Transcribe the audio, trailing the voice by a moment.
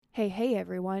Hey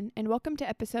everyone, and welcome to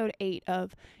episode 8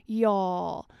 of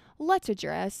Y'all Let's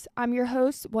Address. I'm your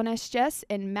host, 1S Jes,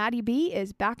 and Maddie B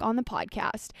is back on the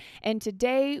podcast. And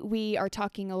today we are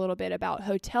talking a little bit about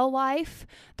hotel life,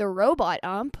 the robot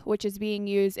ump, which is being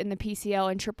used in the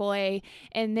PCL and AAA,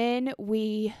 and then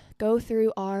we go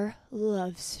through our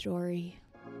love story.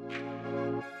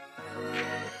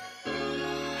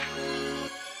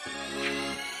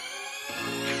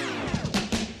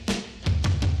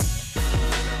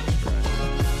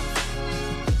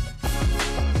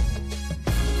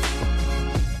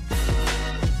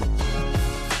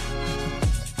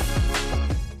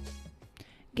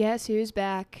 Guess who's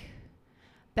back?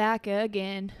 Back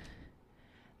again.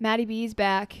 Maddie B's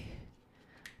back.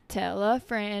 Tell a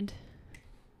friend.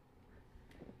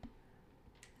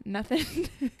 Nothing.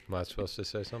 Am I supposed to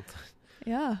say something?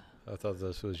 Yeah. I thought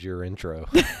this was your intro.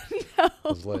 No. I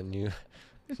was letting you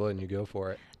go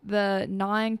for it.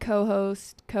 The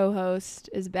co-host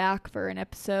is back for an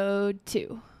episode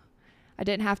 2. I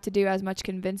didn't have to do as much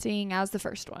convincing as the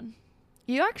first one.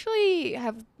 You actually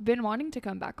have been wanting to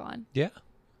come back on. Yeah.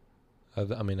 I've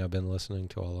been listening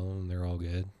to all of them. They're all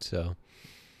good. So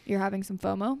You're having some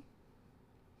FOMO?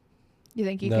 You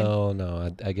think you can?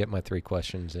 No. I get my 3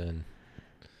 questions in,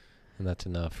 and that's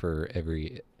enough for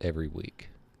every week.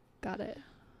 Got it.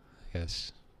 I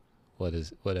guess. What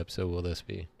episode will this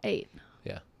be? 8.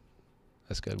 Yeah.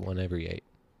 That's good. One every 8.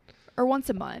 Or once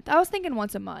a month. I was thinking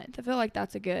once a month. I feel like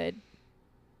that's a good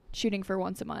shooting for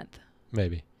once a month.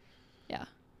 Maybe. Yeah.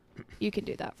 You can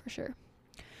do that for sure.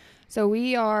 So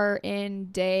we are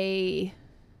in day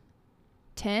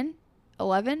 10,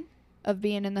 11 of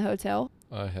being in the hotel.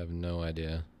 I have no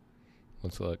idea.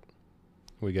 Let's look.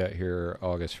 We got here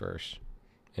August 1st,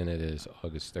 and it is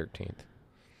August 13th.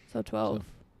 So 12. So,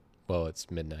 well, it's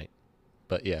midnight,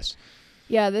 but yes.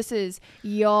 Yeah, this is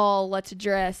Y'all Let's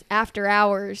Address after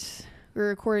hours. We're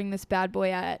recording this bad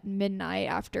boy at midnight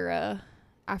after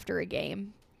a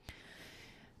game.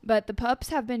 But the pups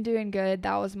have been doing good.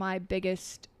 That was my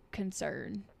biggest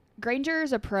concern. Granger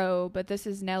is a pro, but this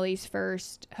is Nellie's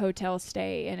first hotel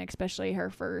stay, and especially her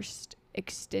first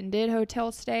extended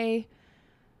hotel stay.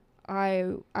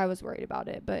 I was worried about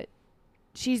it, but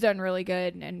she's done really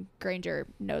good, and Granger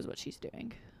knows what she's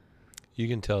doing. You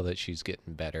can tell that she's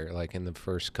getting better. Like in the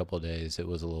first couple of days, it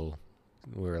was a little,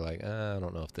 we were like, I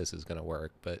don't know if this is going to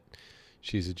work, but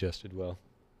she's adjusted well.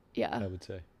 Yeah. I would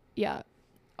say. Yeah.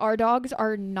 Our dogs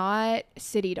are not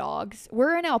city dogs.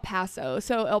 We're in El Paso,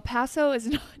 so El Paso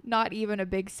is not even a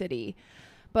big city,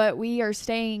 but we are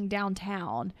staying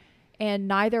downtown, and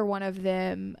neither one of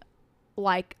them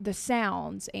like the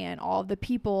sounds and all of the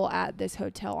people at this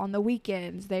hotel on the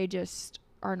weekends. They just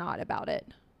are not about it.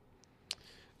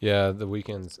 Yeah, the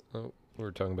weekends, we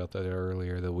were talking about that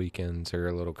earlier. The weekends are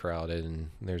a little crowded, and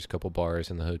there's a couple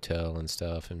bars in the hotel and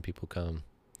stuff, and people come.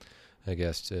 I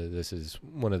guess this is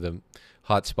one of the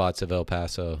hot spots of El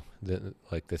Paso,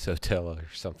 like this hotel or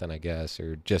something, I guess,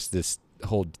 or just this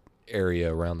whole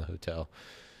area around the hotel.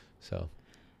 So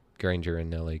Granger and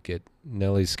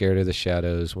Nellie's scared of the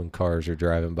shadows when cars are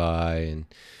driving by, and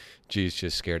G's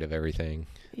just scared of everything.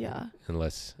 Yeah.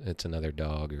 Unless it's another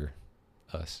dog or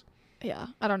us. Yeah.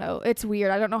 I don't know. It's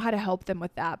weird. I don't know how to help them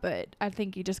with that, but I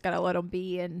think you just got to let them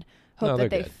be and hope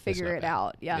that they figure it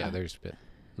out. Yeah. Yeah, there's been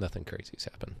nothing crazy's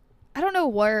happened. I don't know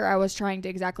where I was trying to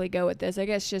exactly go with this. I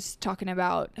guess just talking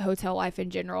about hotel life in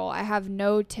general. I have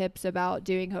no tips about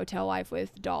doing hotel life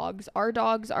with dogs. Our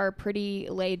dogs are pretty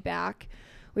laid back.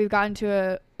 We've gotten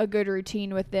to a good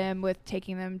routine with them, with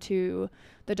taking them to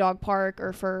the dog park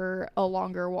or for a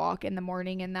longer walk in the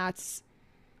morning, and that's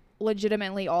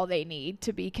legitimately all they need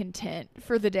to be content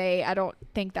for the day. I don't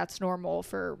think that's normal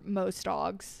for most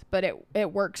dogs, but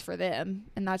it works for them,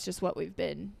 and that's just what we've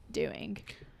been doing.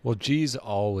 Well, G's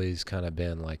always kind of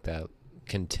been like that,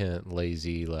 content,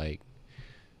 lazy, like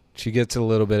she gets a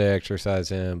little bit of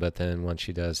exercise in, but then once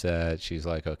she does that, she's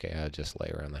like, okay, I'll just lay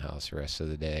around the house the rest of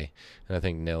the day. And I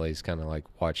think Nellie's kind of like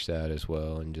watched that as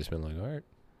well and just been like, all right,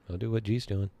 I'll do what G's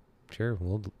doing. Sure,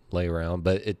 we'll lay around.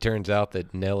 But it turns out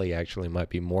that Nellie actually might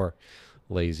be more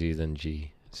lazy than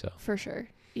G. So for sure.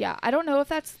 Yeah, I don't know if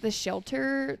that's the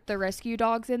shelter, the rescue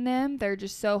dogs in them. They're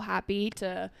just so happy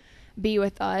to be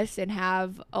with us and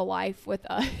have a life with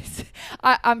us.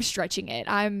 I'm stretching it.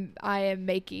 I am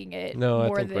making it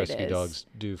more than it is. No, I think rescue dogs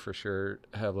do for sure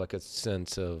have like a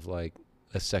sense of like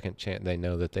a second chance. They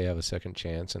know that they have a second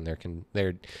chance, and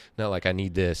they're not like, I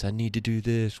need this, I need to do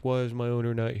this. Why is my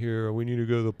owner not here? We need to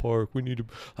go to the park. I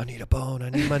need a bone. I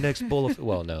need my next bowl of.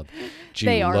 Well, no,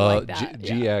 they are like that.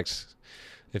 G acts.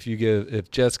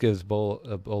 If Jess gives a bowl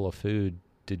of food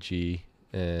to G,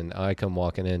 and I come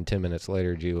walking in 10 minutes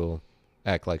later, G will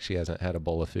act like she hasn't had a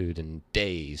bowl of food in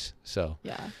days. So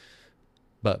Yeah.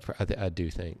 But I do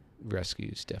think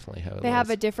rescues definitely have. They have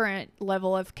a different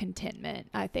level of contentment,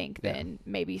 I think, than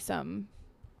maybe some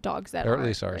dogs that or aren't at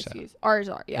least ours rescues. Ours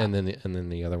are, yeah. And then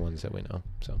the other ones that we know.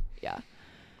 So yeah.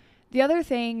 The other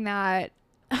thing that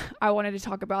I wanted to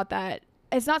talk about, that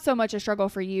it's not so much a struggle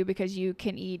for you because you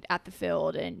can eat at the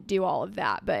field and do all of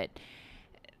that, but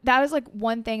that is like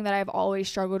one thing that I've always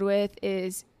struggled with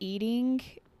is eating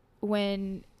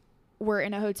when we're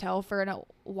in a hotel for a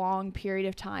long period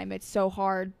of time. It's so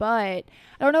hard, but I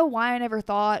don't know why I never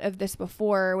thought of this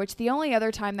before, which the only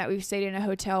other time that we've stayed in a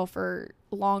hotel for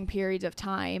long periods of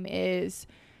time is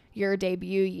your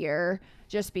debut year,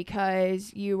 just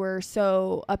because you were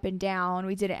so up and down.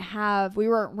 We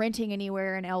weren't renting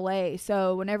anywhere in LA.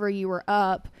 So whenever you were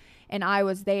up and I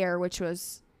was there, which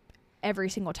was every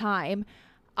single time,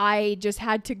 I just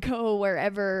had to go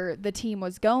wherever the team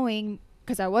was going,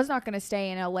 because I was not going to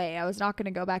stay in LA. I was not going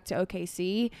to go back to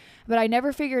OKC, but I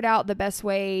never figured out the best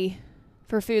way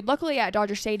for food. Luckily at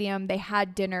Dodger Stadium, they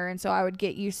had dinner, and so I would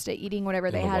get used to eating whatever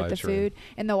they had at the food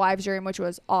in the wives' room, which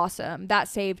was awesome. That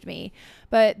saved me.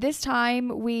 But this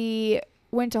time we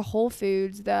went to Whole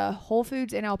Foods. The Whole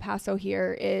Foods in El Paso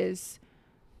here is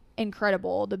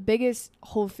incredible. The biggest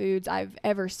Whole Foods I've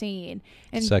ever seen.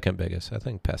 And second biggest. I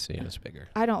think Pasadena's bigger.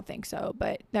 I don't think so,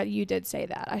 but that you did say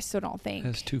that. I still don't think. It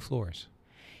has 2 floors.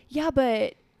 Yeah,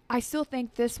 but I still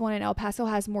think this one in El Paso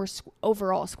has more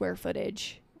overall square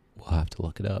footage. We'll have to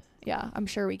look it up. Yeah, I'm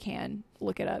sure we can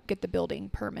look it up, get the building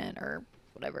permit or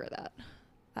whatever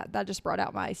that just brought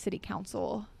out my city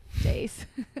council days.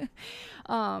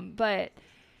 But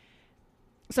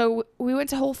so we went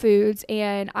to Whole Foods,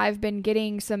 and I've been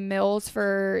getting some meals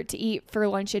to eat for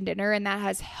lunch and dinner, and that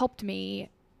has helped me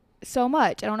so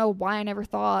much. I don't know why I never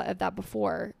thought of that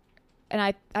before.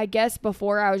 And I guess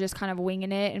before I was just kind of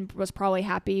winging it and was probably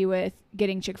happy with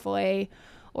getting Chick-fil-A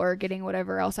or getting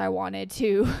whatever else I wanted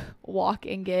to walk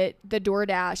and get. The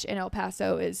DoorDash in El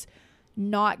Paso is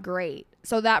not great.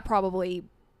 So that probably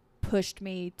pushed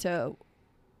me to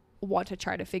want to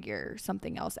try to figure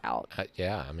something else out.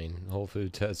 Yeah, I mean, Whole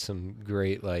Foods has some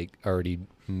great, like, already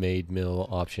made meal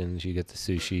options. You get the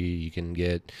sushi, you can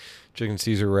get chicken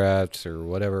Caesar wraps or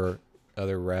whatever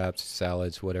other wraps,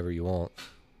 salads, whatever you want.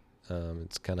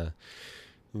 It's kind of,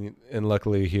 and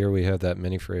luckily here we have that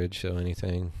mini fridge, so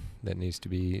anything that needs to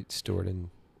be stored in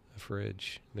a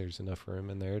fridge, there's enough room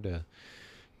in there to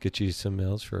get you some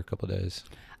meals for a couple of days.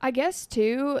 I guess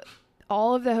too,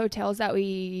 all of the hotels that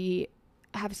we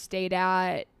have stayed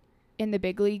at in the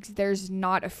big leagues, there's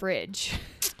not a fridge.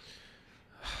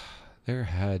 There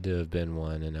had to have been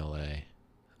one in LA.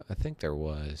 I think there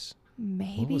was.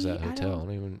 Maybe. What was that hotel? I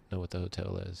don't even know what the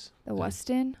hotel is. The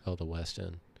Westin? Oh, the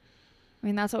Westin. I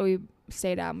mean, that's what we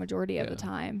stayed at majority of the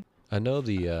time. I know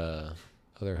the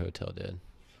other hotel did,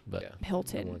 but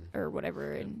Hilton or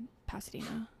whatever in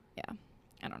Pasadena. Yeah,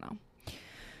 I don't know.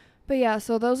 But yeah,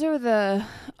 so those are the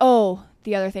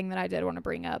other thing that I did want to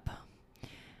bring up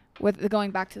with going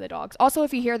back to the dogs. Also,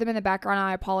 if you hear them in the background,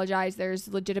 I apologize. There's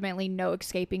legitimately no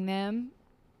escaping them.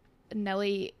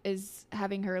 Nellie is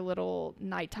having her little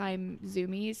nighttime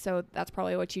zoomies, so that's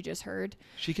probably what you just heard.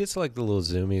 She gets like the little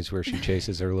zoomies where she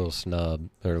chases her little snub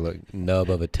or like nub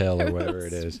of a tail or whatever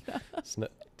it is.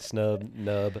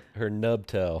 Nub, her nub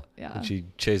tail. Yeah. And she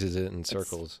chases it in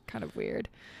circles. It's kind of weird.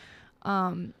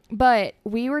 But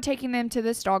we were taking them to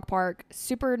this dog park,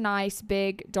 super nice,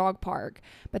 big dog park,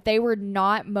 but they were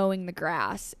not mowing the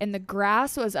grass, and the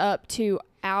grass was up to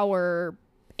our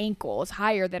ankles,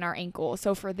 higher than our ankles.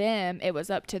 So for them, it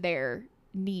was up to their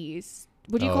knees.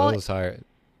 Would you call it? It was higher.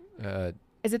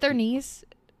 Is it their knees?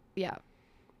 Yeah.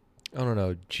 I don't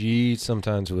know. G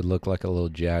sometimes would look like a little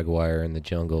jaguar in the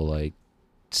jungle, like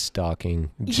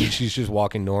stalking. She's just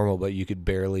walking normal, but you could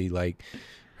barely like.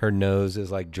 Her nose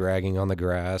is like dragging on the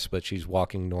grass, but she's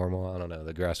walking normal. I don't know.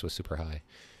 The grass was super high.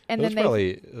 And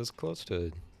it was close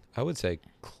to, I would say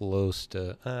close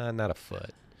to, not a foot.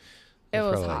 It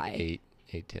was probably high.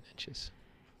 Like 10 inches.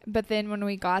 But then when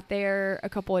we got there a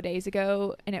couple of days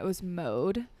ago and it was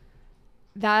mowed,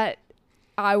 that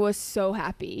I was so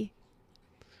happy.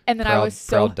 And then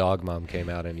proud dog mom came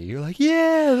out and you're like,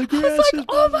 yeah, the grass I was like, is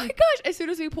oh my gosh. As soon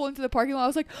as we pulled into the parking lot, I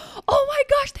was like, oh my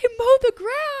gosh, they mowed the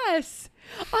grass.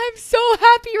 I'm so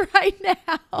happy right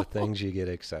now. The things you get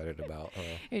excited about.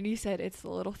 And you said it's the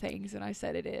little things, and I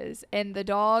said it is. And the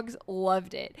dogs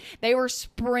loved it. They were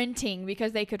sprinting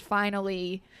because they could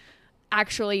finally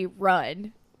actually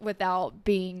run without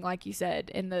being, like you said,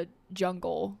 in the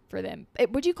jungle for them.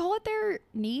 Would you call it their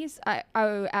knees? I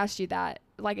asked you that.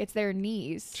 Like, it's their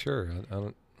knees. Sure. I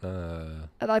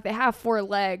Like they have 4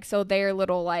 legs, so their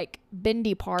little like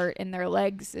bendy part in their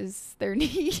legs is their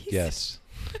knees. Yes.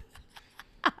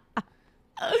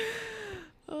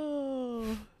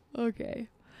 Oh, okay.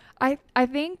 I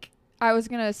think I was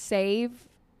gonna save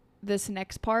this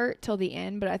next part till the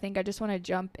end, but I think I just want to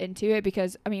jump into it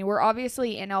because I mean we're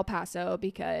obviously in El Paso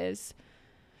because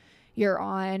you're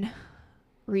on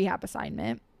rehab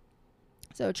assignment.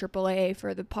 So AAA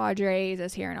for the Padres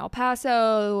is here in El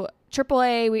Paso.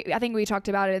 AAA, I think we talked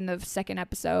about it in the second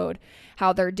episode,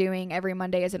 how they're doing every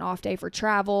Monday as an off day for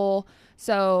travel.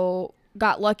 So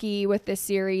got lucky with this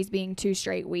series being 2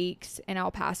 straight weeks in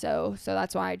El Paso. So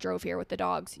that's why I drove here with the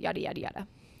dogs, yada, yada, yada.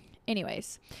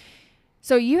 Anyways,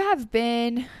 so you've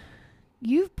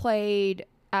played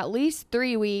at least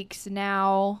 3 weeks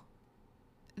now,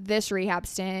 this rehab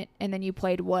stint, and then you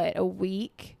played, what, a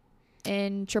week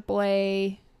in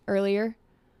AAA earlier?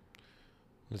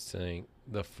 Let's think.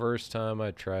 The first time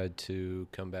I tried to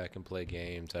come back and play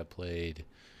games, I played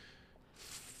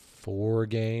 4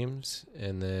 games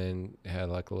and then had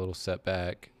like a little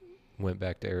setback, went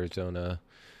back to Arizona,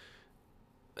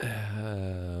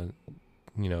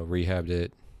 rehabbed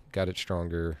it, got it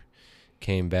stronger,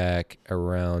 came back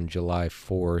around July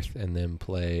 4th and then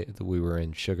we were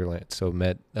in Sugarland. So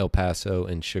met El Paso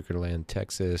in Sugarland,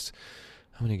 Texas.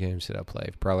 How many games did I play?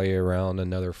 Probably around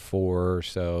another 4 or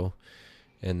so.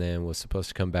 And then was supposed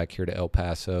to come back here to El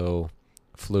Paso,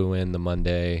 flew in the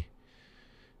Monday,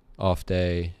 off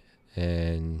day,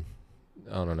 and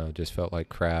I don't know, just felt like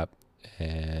crap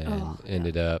and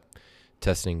ended up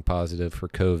testing positive for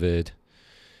COVID.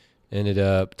 Ended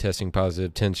up testing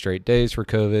positive 10 straight days for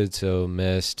COVID, so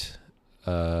missed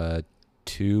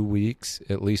 2 weeks,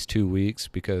 at least 2 weeks,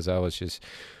 because I was just,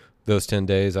 those 10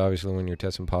 days, obviously when you're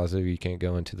testing positive, you can't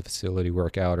go into the facility,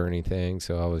 work out or anything,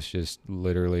 so I was just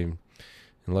literally,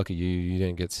 and lucky you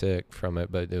didn't get sick from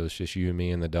it, but it was just you,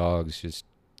 me, and the dogs just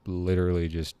literally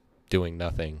just doing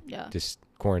nothing, just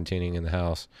quarantining in the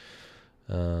house.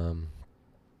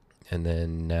 And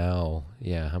then now,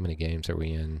 how many games are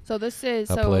we in? So this is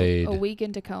a week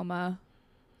in Tacoma,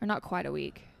 or not quite a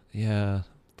week. Yeah,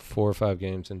 4 or 5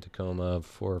 games in Tacoma,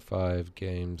 4 or 5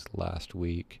 games last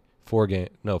week.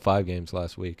 5 games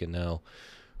last week, and now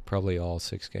probably all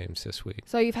 6 games this week.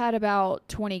 So you've had about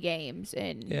 20 games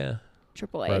in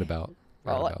AAA. Right about.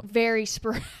 Very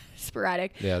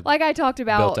sporadic. Yeah, like I talked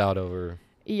about. Built out over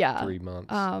 3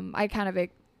 months. I kind of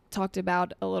talked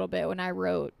about a little bit when I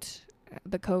wrote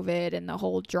the COVID and the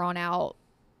whole drawn out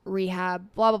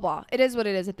rehab, blah, blah, blah. It is what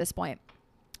it is at this point.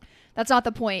 That's not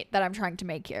the point that I'm trying to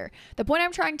make here. The point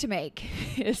I'm trying to make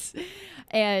is,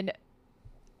 and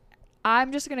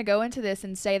I'm just going to go into this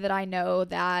and say that I know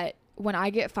that when I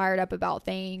get fired up about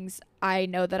things, I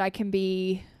know that I can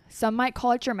be, some might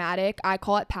call it dramatic. I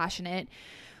call it passionate.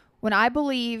 When I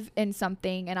believe in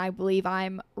something and I believe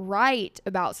I'm right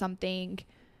about something,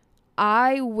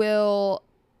 I will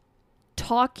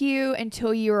talk you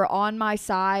until you're on my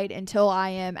side, until I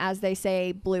am, as they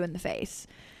say, blue in the face.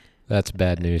 That's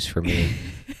bad news for me.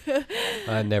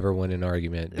 I never win an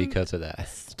argument because of that.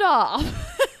 Stop.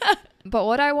 But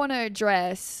what I want to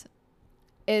address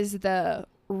is the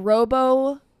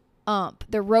robo-ump,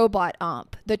 the robot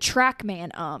ump, the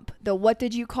TrackMan ump, the, what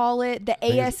did you call it? The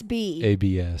ASB.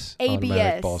 ABS.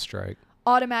 Automatic ball strike.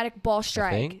 Automatic ball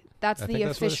strike. That's the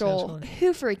official.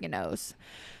 Who freaking knows?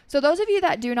 So those of you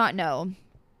that do not know,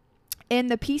 in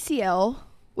the PCL,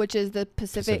 which is the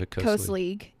Pacific Coast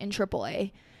League in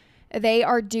AAA, they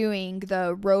are doing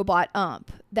the robot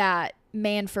ump that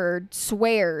Manford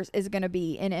swears is going to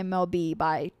be in MLB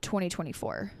by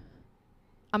 2024.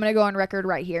 I'm going to go on record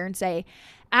right here and say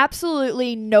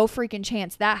absolutely no freaking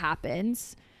chance that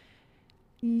happens.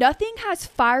 Nothing has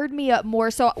fired me up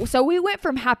more. So we went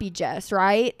from Happy Jess,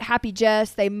 right? Happy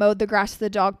Jess, they mowed the grass at the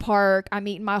dog park. I'm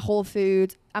eating my Whole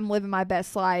Foods. I'm living my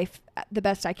best life, the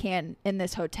best I can in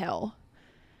this hotel.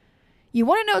 You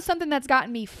want to know something that's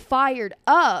gotten me fired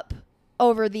up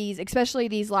over these, especially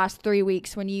these last 3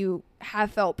 weeks when you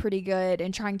have felt pretty good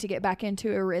and trying to get back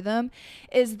into a rhythm,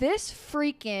 is this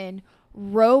freaking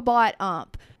robot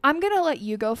ump. I'm going to let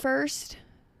you go first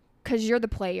because you're the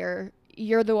player.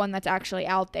 You're the one that's actually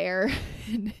out there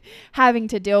having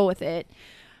to deal with it.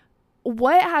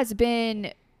 What has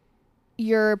been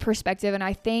your perspective? And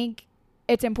I think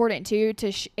it's important too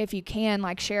to if you can,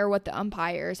 like, share what the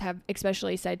umpires have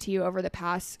especially said to you over the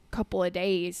past couple of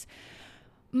days.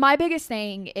 My biggest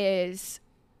thing is,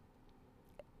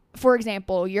 for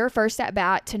example, your first at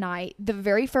bat tonight, the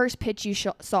very first pitch you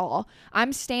saw,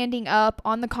 I'm standing up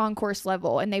on the concourse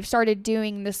level and they've started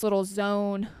doing this little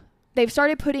zone. They've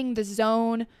started putting the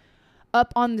zone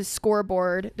up on the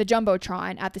scoreboard, the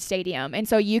Jumbotron at the stadium. And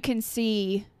so you can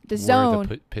see the zone. Where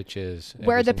the pitch is.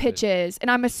 Where the pitch is.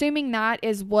 And I'm assuming that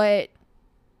is what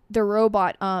the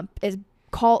robot ump is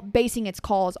basing its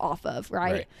calls off of,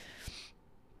 right?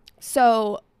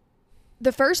 So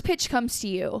the first pitch comes to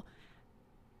you.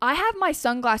 I have my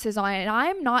sunglasses on, and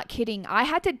I'm not kidding. I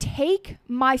had to take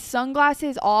my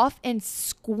sunglasses off and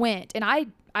squint. And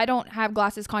I don't have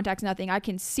glasses, contacts, nothing. I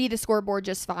can see the scoreboard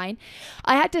just fine.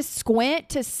 I had to squint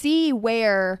to see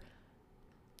where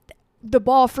the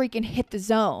ball freaking hit the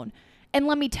zone. And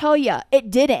let me tell you, it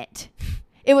didn't.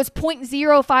 It was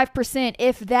 0.05%,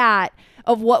 if that,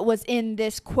 of what was in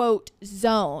this, quote,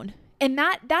 zone. And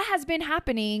that has been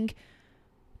happening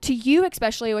to you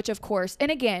especially, which, of course,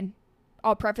 and again,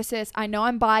 I'll preface this. I know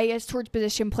I'm biased towards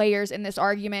position players in this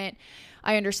argument.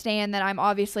 I understand that I'm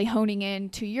obviously honing in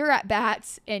to your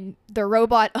at-bats and the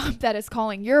robot that is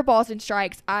calling your balls and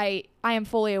strikes. I am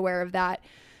fully aware of that.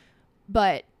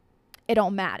 But it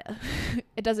don't matter.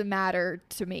 It doesn't matter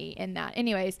to me in that.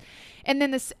 Anyways, and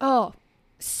then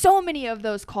so many of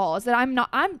those calls that I'm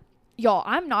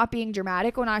not being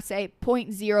dramatic when I say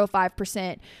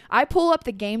 0.05%. I pull up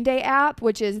the Game Day app,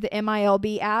 which is the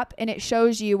MILB app, and it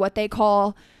shows you what they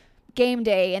call Game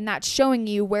Day, and that's showing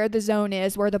you where the zone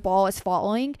is, where the ball is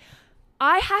falling.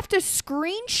 I have to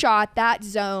screenshot that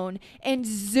zone and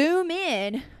zoom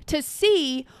in to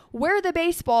see where the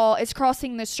baseball is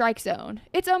crossing the strike zone.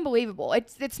 It's unbelievable.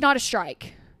 It's not a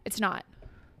strike. It's not.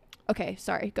 Okay,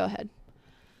 sorry. Go ahead.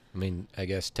 I mean, I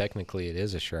guess technically it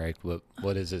is a strike, but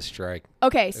what is a strike?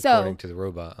 Okay, so according to the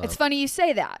robot? It's funny you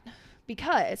say that,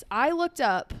 because I looked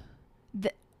up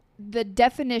the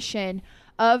definition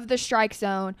of the strike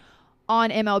zone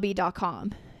on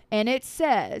MLB.com, and it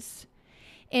says,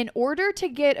 in order to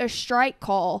get a strike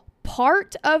call,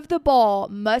 part of the ball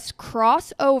must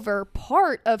cross over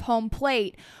part of home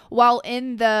plate while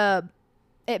in the...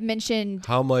 It mentioned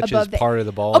how much is part of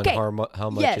the ball, okay, and how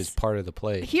much is part of the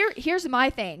plate. Here's my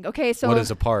thing. Okay, so what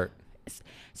is a part?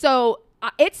 So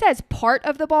it says part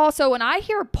of the ball. So when I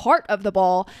hear part of the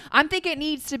ball, I'm thinking it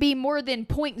needs to be more than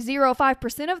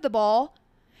 0.05% of the ball.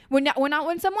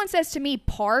 When someone says to me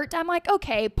part, I'm like,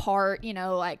 okay, part,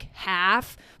 like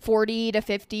half, 40 to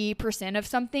 50% of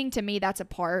something. To me, that's a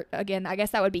part. Again, I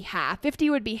guess that would be half. 50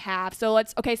 would be half. So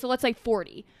let's say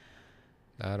 40.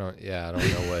 I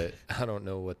don't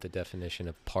know what the definition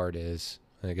of part is.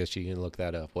 I guess you can look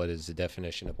that up. What is the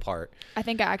definition of part? I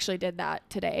think I actually did that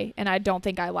today, and I don't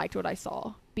think I liked what I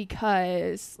saw,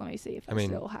 because let me see if I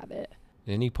still have it.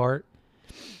 Any part?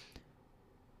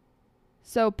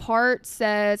 So part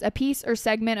says a piece or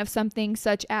segment of something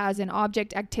such as an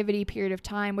object, activity, period of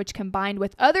time, which combined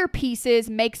with other pieces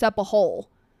makes up a whole.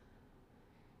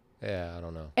 Yeah, I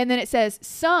don't know. And then it says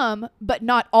some, but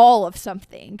not all of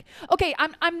something. Okay,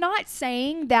 I'm not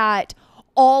saying that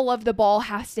all of the ball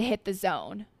has to hit the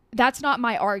zone. That's not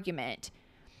my argument.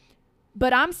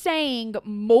 But I'm saying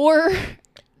more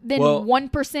than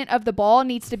 1% of the ball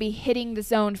needs to be hitting the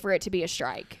zone for it to be a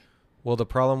strike. Well, the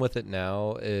problem with it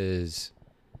now is,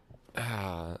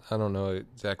 I don't know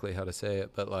exactly how to say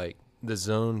it, but like the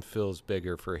zone feels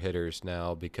bigger for hitters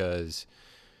now, because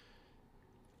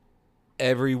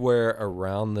everywhere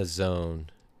around the zone,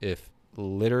 if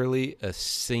literally a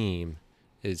seam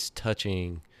is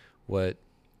touching what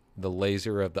the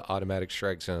laser of the automatic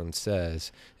strike zone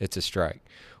says, it's a strike.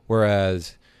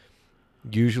 Whereas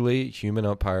usually human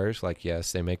umpires, like,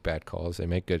 yes, they make bad calls, they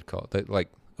make good calls.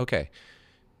 Okay,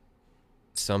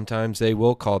 sometimes they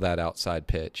will call that outside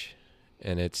pitch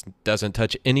and it doesn't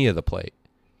touch any of the plate,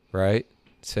 right?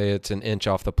 Say it's an inch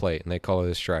off the plate and they call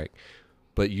it a strike.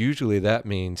 But usually that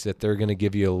means that they're going to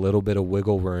give you a little bit of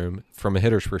wiggle room from a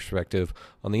hitter's perspective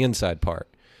on the inside part,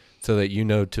 so that you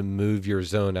know to move your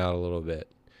zone out a little bit.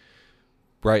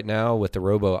 Right now with the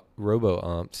robo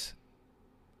umps,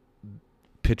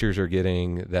 pitchers are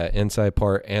getting that inside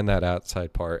part and that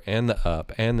outside part and the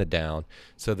up and the down.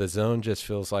 So the zone just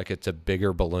feels like it's a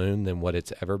bigger balloon than what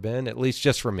it's ever been, at least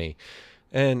just for me.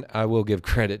 And I will give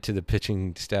credit to the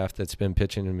pitching staff that's been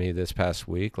pitching to me this past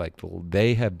week. Like,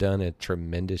 they have done a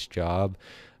tremendous job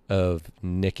of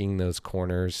nicking those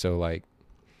corners. So, like,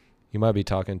 you might be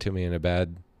talking to me in a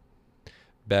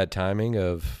bad timing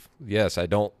of, yes, I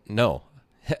don't know.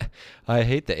 I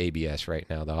hate the ABS right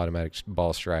now, the automatic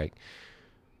ball strike.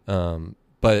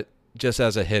 But just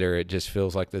as a hitter, it just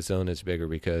feels like the zone is bigger,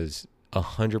 because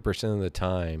 100% of the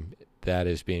time that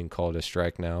is being called a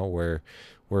strike now, where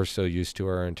we're so used to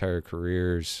our entire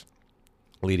careers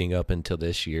leading up until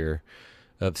this year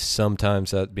of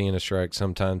sometimes that being a strike,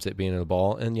 sometimes it being a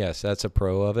ball. And yes, that's a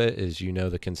pro of it, is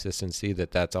the consistency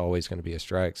that's always going to be a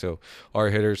strike. So our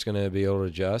hitter's going to be able to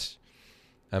adjust.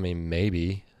 I mean,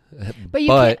 maybe. But you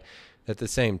But at the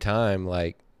same time,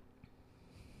 like,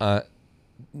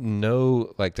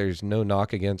 no, like, there's no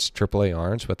knock against AAA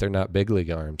arms, but they're not big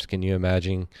league arms. Can you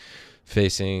imagine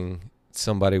facing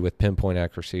somebody with pinpoint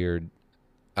accuracy, or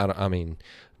I mean,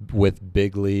 with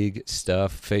big league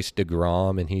stuff, face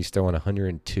DeGrom and he's throwing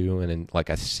 102 and then like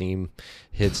a seam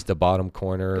hits the bottom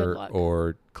corner,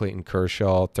 or Clayton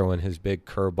Kershaw throwing his big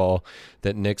curveball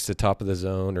that nicks the top of the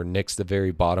zone or nicks the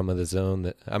very bottom of the zone.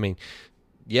 That, I mean,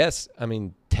 yes, I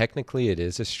mean, technically it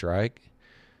is a strike,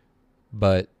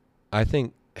 but I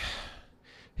think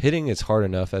hitting is hard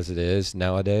enough as it is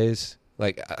nowadays.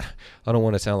 Like, I don't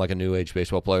want to sound like a new age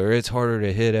baseball player. It's harder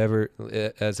to hit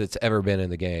as it's ever been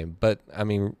in the game. But, I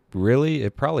mean, really,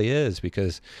 it probably is,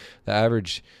 because the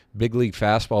average big league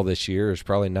fastball this year is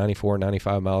probably 94,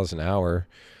 95 miles an hour,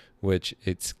 which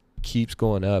it keeps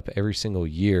going up every single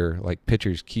year. Like,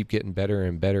 pitchers keep getting better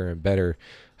and better and better.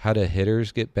 How do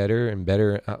hitters get better and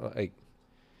better? Like,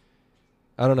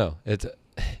 I don't know.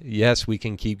 Yes, we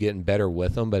can keep getting better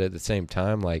with them, but at the same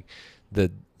time, like,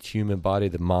 the human body,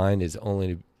 the mind is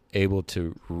only able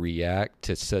to react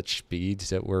to such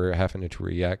speeds that we're having to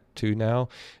react to now.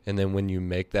 And then when you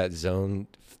make that zone,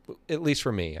 at least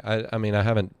for me, I mean, I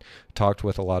haven't talked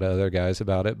with a lot of other guys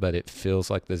about it, but it feels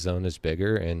like the zone is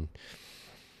bigger. And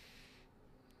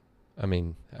I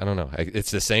mean, I don't know.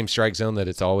 It's the same strike zone that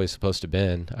it's always supposed to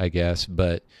been, I guess,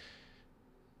 but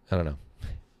I don't know.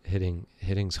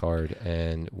 Hitting's hard,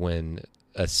 and when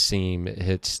a seam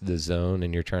hits the zone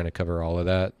and you're trying to cover all of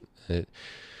that,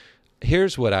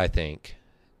 here's what I think.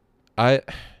 I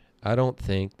don't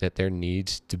think that there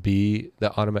needs to be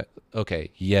the automatic. Okay,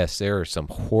 yes, there are some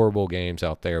horrible games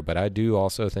out there, but I do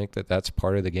also think that that's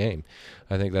part of the game.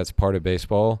 I think that's part of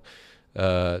baseball.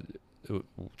 Baseball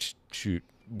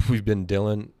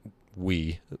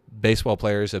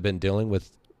players have been dealing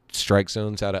with strike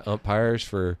zones out of umpires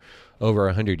for over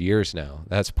 100 years now.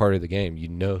 That's part of the game. You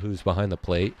know who's behind the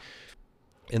plate.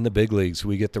 In the big leagues,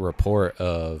 we get the report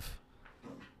of,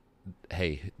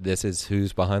 hey, this is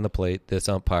who's behind the plate. This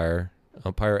umpire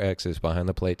X is behind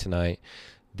the plate tonight.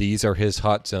 These are his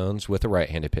hot zones with a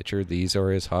right-handed pitcher. These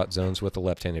are his hot zones with the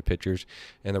left-handed pitchers.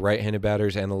 And the right-handed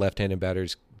batters and the left-handed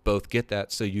batters both get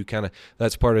that. So you kind of,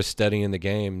 that's part of studying the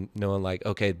game, knowing like,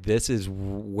 okay, this is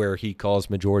where he calls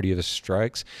majority of his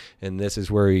strikes, and this is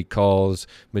where he calls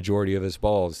majority of his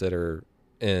balls that are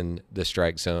in the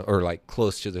strike zone or like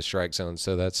close to the strike zone.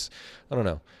 So that's, I don't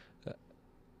know.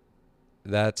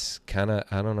 That's kind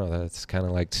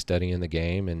of like studying the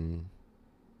game. And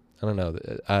I don't know.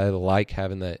 I like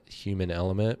having that human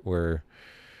element where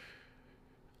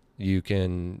you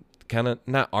can kind of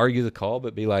not argue the call,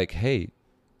 but be like, hey,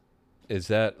 is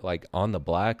that like on the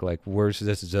black? Like, where's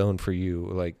this zone for you?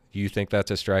 Like, you think that's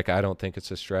a strike? I don't think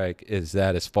it's a strike. Is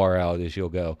that as far out as you'll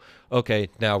go? Okay,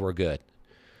 now we're good.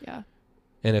 Yeah.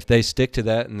 And if they stick to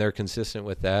that and they're consistent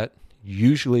with that,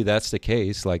 usually that's the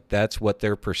case. Like, that's what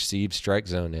their perceived strike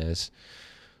zone is.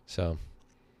 So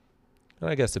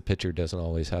I guess the pitcher doesn't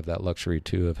always have that luxury,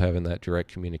 too, of having that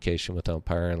direct communication with the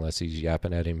umpire unless he's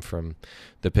yapping at him from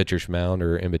the pitcher's mound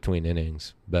or in between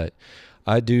innings. But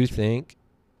I do think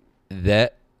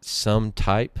that some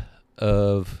type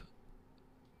of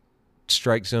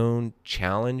strike zone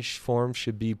challenge form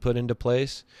should be put into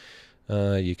place.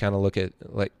 You kind of look at,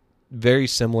 like, very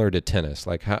similar to tennis.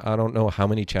 Like, I don't know how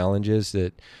many challenges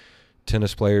that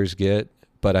tennis players get,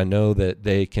 but I know that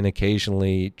they can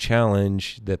occasionally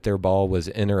challenge that their ball was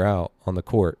in or out on the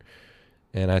court.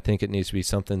 And I think it needs to be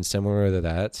something similar to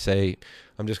that. Say,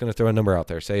 I'm just going to throw a number out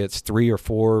there. Say it's 3 or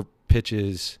 4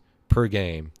 pitches per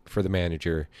game for the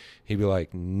manager. He'd be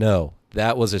like, no,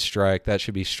 that was a strike. That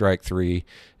should be strike 3.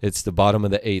 It's the bottom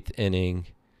of the 8th inning.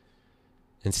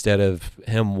 Instead of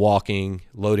him walking,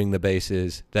 loading the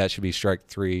bases, that should be strike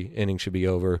 3. Inning should be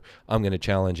over. I'm going to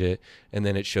challenge it. And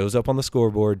then it shows up on the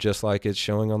scoreboard just like it's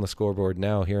showing on the scoreboard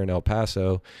now here in El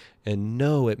Paso. And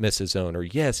no, it missed the zone. Or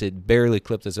yes, it barely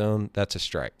clipped the zone. That's a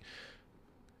strike.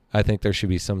 I think there should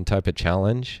be some type of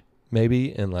challenge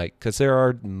maybe. And like, because there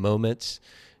are moments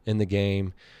in the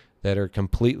game that are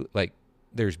completely, like,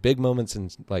 there's big moments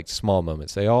and like small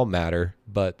moments. They all matter,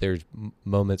 but there's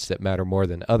moments that matter more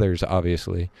than others,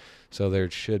 obviously. So there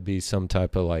should be some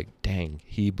type of like, dang,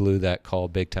 he blew that call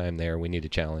big time there. We need to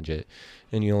challenge it.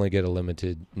 And you only get a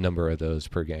limited number of those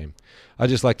per game. I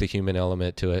just like the human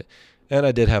element to it. And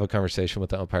I did have a conversation with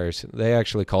the umpires. They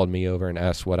actually called me over and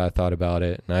asked what I thought about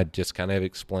it. And I just kind of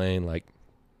explained like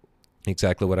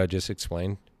exactly what I just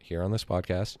explained here on this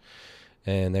podcast.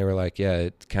 And they were like, yeah,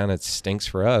 it kind of stinks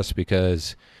for us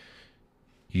because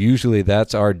usually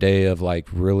that's our day of like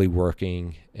really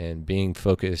working and being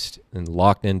focused and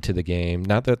locked into the game.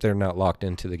 Not that they're not locked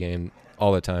into the game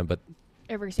all the time, but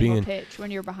every single pitch when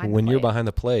you're behind you're behind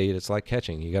the plate, it's like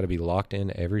catching. You got to be locked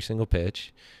in every single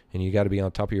pitch, and you got to be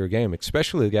on top of your game,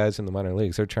 especially the guys in the minor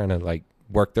leagues. They're trying to like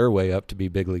work their way up to be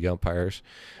big league umpires.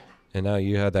 And now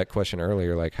you had that question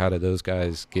earlier, like how do those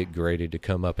guys get graded to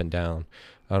come up and down?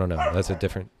 I don't know. That's a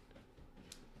different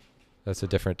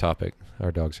topic.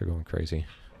 Our dogs are going crazy.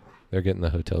 They're getting the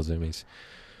hotel zoomies.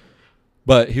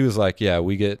 But he was like, yeah,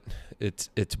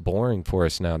 it's boring for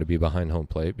us now to be behind home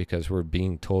plate because we're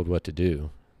being told what to do.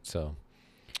 So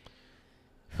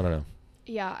I don't know.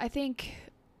 Yeah, I think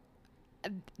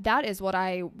that is what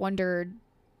I wondered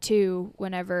too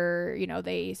whenever,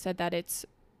 they said that it's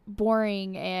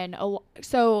boring. And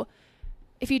so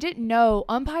if you didn't know,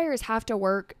 umpires have to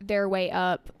work their way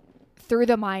up through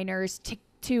the minors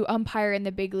to umpire in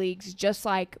the big leagues just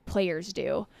like players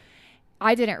do.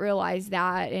 I didn't realize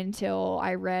that until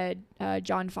I read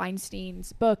John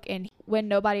Feinstein's book, and where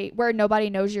nobody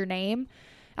knows your name.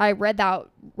 I read that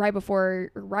right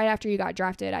after you got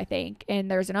drafted, I think, and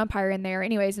there's an umpire in there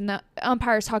anyways, and the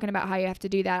umpire's talking about how you have to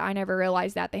do that. I never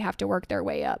realized that they have to work their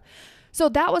way up. So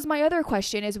that was my other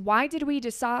question, is why did we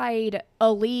decide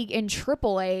a league in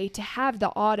AAA to have the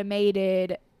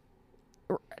automated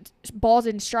balls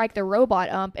and strike, the robot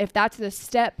ump, if that's the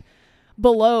step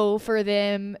below for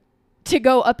them to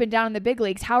go up and down in the big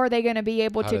leagues? How are they going to be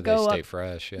able to go stay up?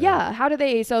 Fresh? Yeah. How do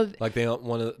they? So like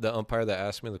one of the umpire that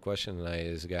asked me the question tonight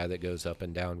is a guy that goes up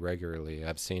and down regularly.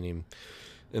 I've seen him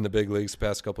in the big leagues the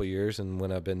past couple of years, and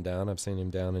when I've been down, I've seen him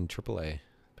down in AAA.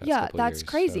 Yeah, that's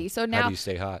crazy. So now how do you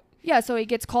stay hot? Yeah, so he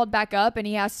gets called back up, and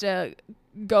he has to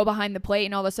go behind the plate,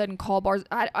 and all of a sudden call bars.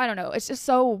 I don't know. It's just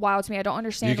so wild to me. I don't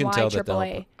understand why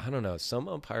AAA. I don't know. Some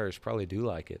umpires probably do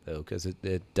like it though, because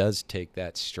it does take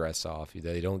that stress off.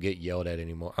 They don't get yelled at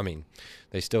anymore. I mean,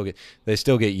 they still get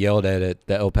yelled at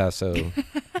the El Paso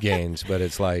games, but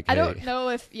it's like I don't know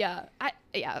if I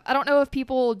don't know if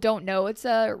people don't know it's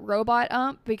a robot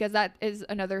ump, because that is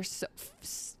another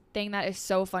thing that is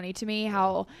so funny to me,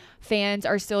 how fans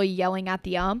are still yelling at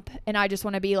the ump, and I just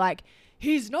want to be like,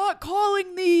 he's not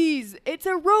calling these. It's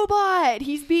a robot.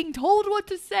 He's being told what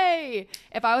to say.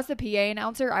 If I was the PA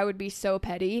announcer, I would be so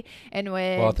petty. And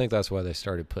well, I think that's why they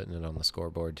started putting it on the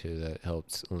scoreboard too. That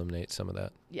helps eliminate some of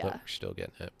that. Yeah, but we're still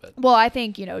getting it. But well, I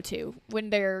think too,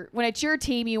 when it's your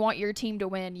team, you want your team to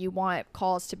win. You want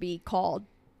calls to be called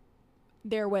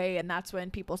their way, and that's when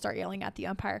people start yelling at the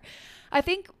umpire, I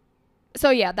think. So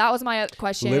yeah, that was my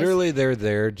question. Literally, they're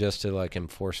there just to like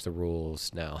enforce the rules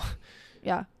now.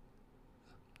 Yeah.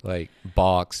 Like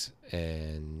box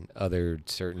and other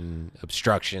certain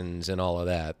obstructions and all of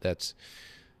that. That's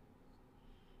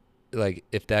like,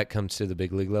 if that comes to the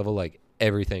big league level, like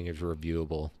everything is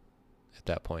reviewable at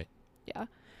that point. Yeah.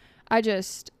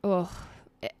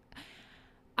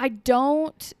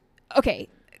 Okay,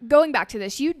 going back to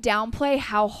this, you downplay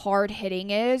how hard hitting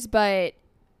is, but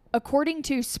according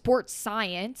to sports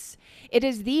science, it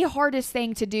is the hardest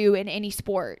thing to do in any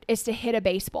sport, is to hit a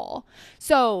baseball.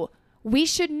 So we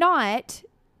should not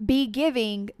be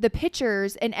giving the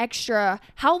pitchers an extra.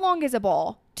 How long is a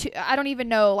ball? I don't even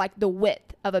know like the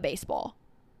width of a baseball.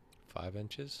 5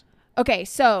 inches. Okay,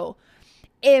 so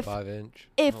if 5 inch.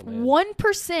 If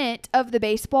 1% of the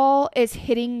baseball is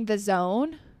hitting the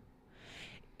zone,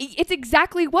 it's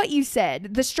exactly what you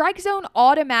said. The strike zone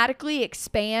automatically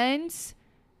expands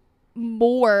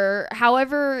more,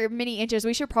 however many inches.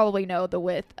 We should probably know the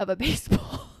width of a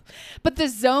baseball. But the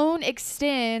zone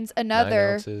extends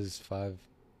another 9 ounces,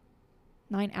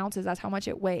 9 ounces. That's how much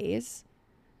it weighs.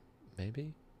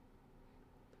 Maybe.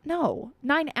 No,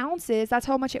 9 ounces. That's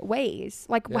how much it weighs.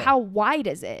 Like, how wide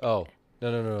is it? Oh,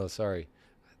 no. Sorry,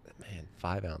 man.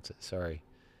 5 ounces. Sorry.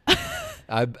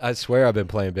 I swear I've been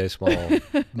playing baseball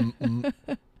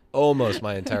almost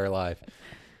my entire life.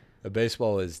 A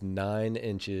baseball is 9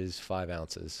 inches, 5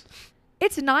 ounces.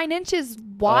 It's 9 inches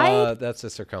wide? That's the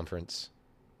circumference.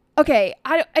 Okay,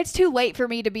 it's too late for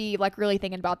me to be like really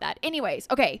thinking about that. Anyways,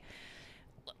 okay.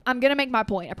 I'm going to make my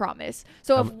point, I promise.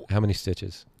 So how many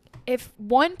stitches? If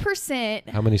 1%...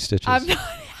 How many stitches? I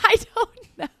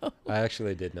don't know. I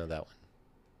actually did know that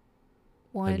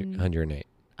one. 108.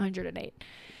 108.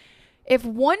 If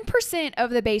 1% of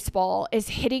the baseball is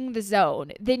hitting the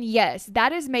zone, then yes,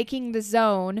 that is making the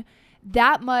zone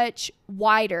that much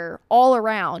wider all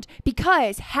around.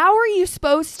 Because how are you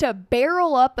supposed to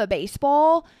barrel up a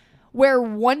baseball where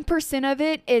 1% of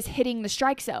it is hitting the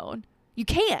strike zone? You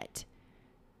can't.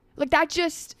 Like, that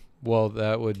just... Well,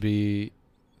 that would be...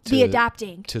 Be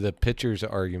adapting. To the pitcher's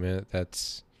argument,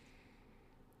 that's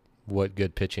what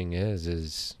good pitching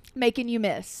is making you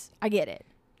miss. I get it.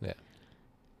 Yeah.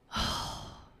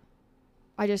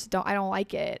 I don't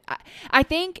like it. I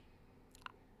think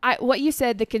what you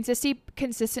said, the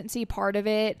consistency part of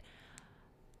it,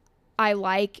 I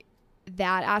like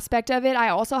that aspect of it. I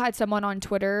also had someone on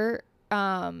Twitter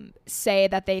say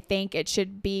that they think it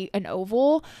should be an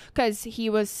oval, because he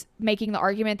was making the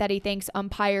argument that he thinks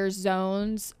umpires'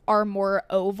 zones are more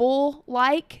oval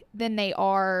like than they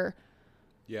are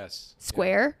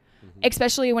square. Yeah. Mm-hmm.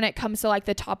 Especially when it comes to like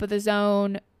the top of the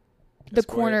zone, the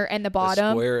corner, and the bottom.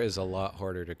 The square is a lot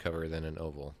harder to cover than an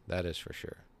oval. That is for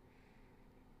sure.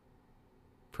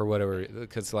 For whatever,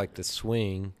 because like the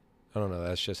swing, I don't know.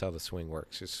 That's just how the swing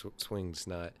works. The swing's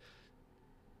not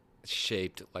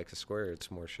shaped like a square.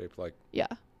 It's more shaped like. Yeah.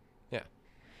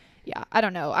 I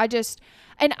don't know.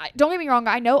 Don't get me wrong.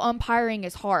 I know umpiring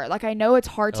is hard. Like, I know it's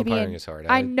hard to be. Umpiring is hard.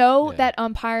 I know that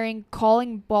umpiring,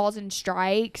 calling balls and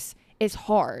strikes, is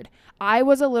hard. I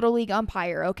was a little league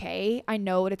umpire. Okay, I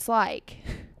know what it's like.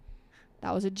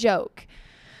 That was a joke.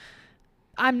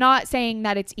 I'm not saying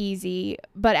that it's easy,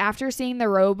 but after seeing the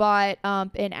robot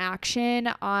ump in action,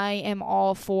 I am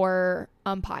all for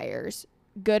umpires.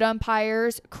 Good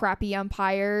umpires, crappy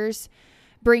umpires.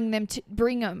 Bring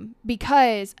them,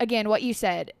 because again, what you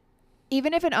said,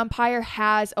 even if an umpire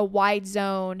has a wide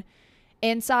zone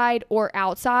inside or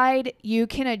outside, you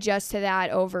can adjust to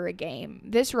that over a game.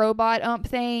 This robot ump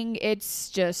thing, it's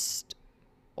just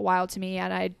wild to me,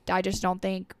 and I just don't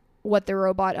think what the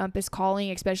robot ump is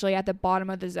calling, especially at the bottom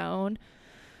of the zone,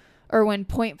 or when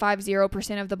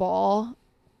 0.50% of the ball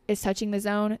is touching the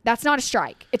zone, that's not a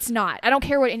strike. It's not. I don't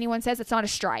care what anyone says, it's not a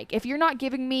strike. If you're not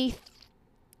giving me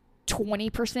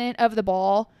 20% of the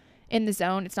ball in the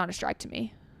zone, it's not a strike to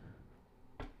me.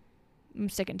 I'm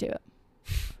sticking to it.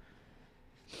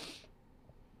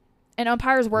 And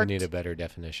umpires work. We need a better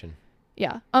definition.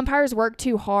 Yeah. Umpires work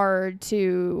too hard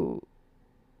to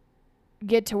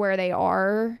get to where they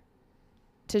are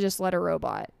to just let a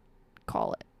robot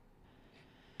call it.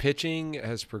 Pitching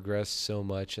has progressed so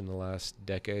much in the last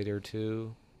decade or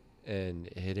two, and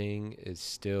hitting is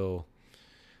still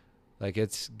like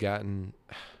it's gotten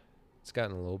a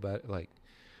little bit like,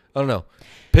 I don't know.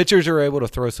 Pitchers are able to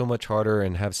throw so much harder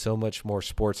and have so much more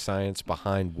sports science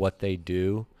behind what they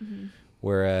do. Mm-hmm.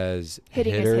 Whereas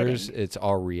hitters, it's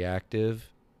all reacting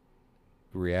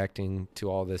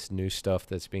to all this new stuff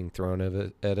that's being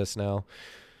thrown at us now.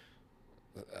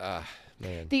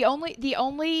 Man. The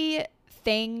only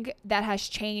thing that has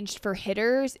changed for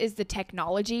hitters is the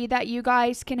technology that you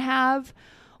guys can have,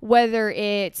 whether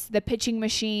it's the pitching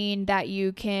machine that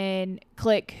you can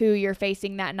click who you're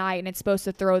facing that night and it's supposed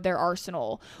to throw their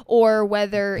arsenal, or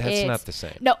whether that's not the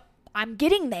same. No, I'm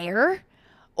getting there.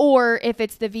 Or if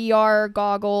it's the VR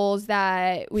goggles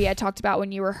that we had talked about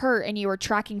when you were hurt and you were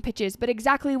tracking pitches. But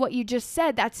exactly what you just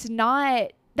said, that's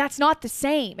not the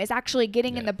same as actually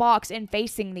getting in the box and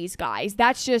facing these guys.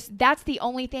 That's the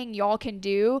only thing y'all can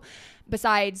do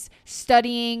besides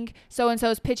studying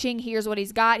so-and-so's pitching. Here's what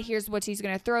he's got. Here's what he's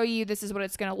going to throw you. This is what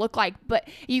it's going to look like. But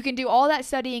you can do all that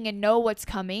studying and know what's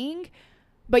coming.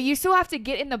 But you still have to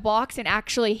get in the box and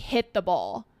actually hit the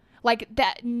ball. Like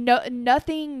that,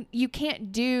 nothing, you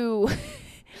can't do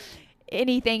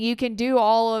anything. You can do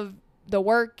all of the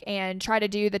work and try to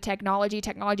do the technology.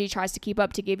 Technology tries to keep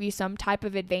up to give you some type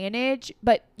of advantage,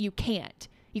 but you can't.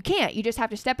 You just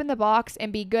have to step in the box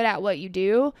and be good at what you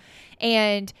do.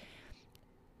 And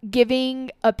giving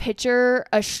a pitcher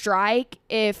a strike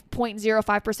if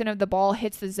 0.05% of the ball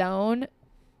hits the zone,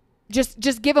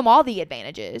 just give them all the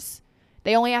advantages.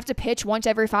 They only have to pitch once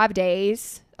every 5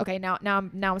 days. Okay, now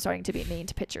I'm starting to be mean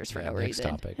to pitchers for no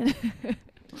reason. Topic.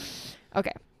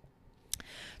 Okay.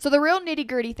 So the real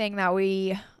nitty-gritty thing that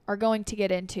we are going to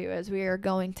get into is we are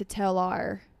going to tell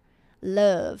our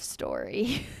love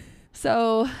story.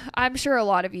 So I'm sure a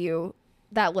lot of you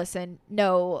that listen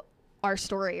know our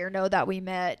story or know that we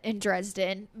met in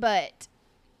Dresden, but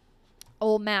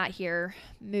old Matt here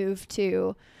moved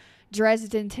to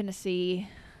Dresden, Tennessee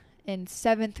in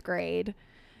 7th grade.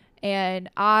 And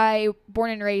I,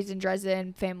 born and raised in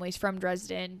Dresden, family's from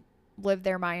Dresden, lived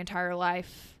there my entire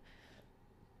life.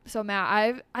 So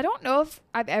Matt, I don't know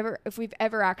if we've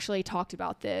ever actually talked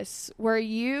about this. Were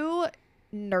you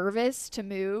nervous to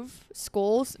move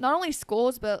schools? Not only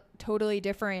schools, but totally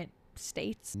different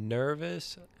states.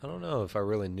 Nervous? I don't know if I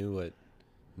really knew what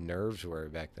nerves were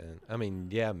back then. I mean,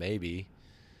 yeah, maybe.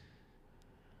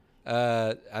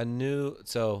 I knew,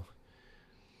 so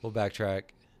we'll backtrack.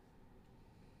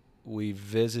 We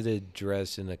visited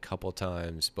Dresden a couple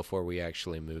times before we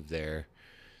actually moved there.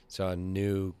 So I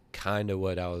knew kind of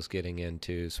what I was getting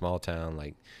into. Small town,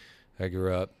 like I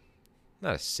grew up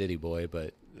not a city boy,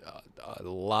 but a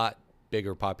lot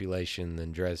bigger population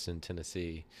than Dresden,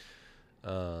 Tennessee.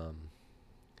 I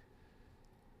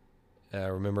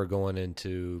remember going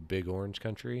into Big Orange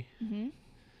Country,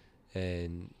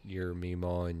 and your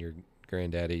meemaw and your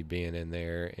granddaddy being in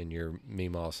there, and your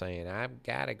meemaw saying, "I've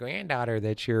got a granddaughter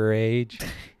that's your age,"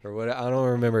 or what? I don't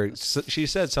remember. She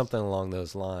said something along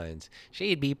those lines.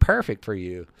 She'd be perfect for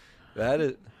you.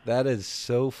 That is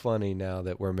so funny now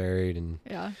that we're married and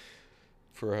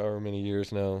for however many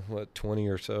years now, 20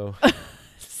 or so.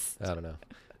 I don't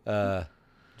know.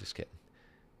 Just kidding.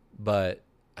 But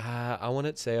I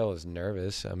wouldn't say I was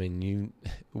nervous. I mean,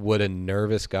 would a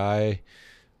nervous guy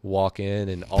walk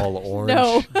in all orange?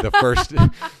 No. the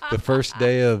first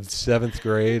day of 7th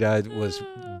grade, I was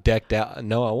decked out.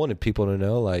 No, I wanted people to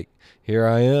know, like, here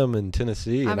I am in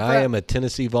Tennessee, and I am a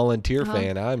Tennessee Volunteer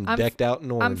fan. I'm decked out in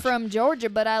orange. I'm from Georgia,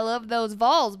 but I love those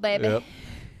Vols, baby. Yep.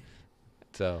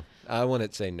 So I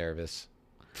wouldn't say nervous.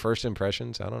 First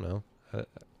impressions, I don't know.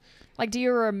 Like, do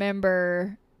you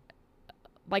remember,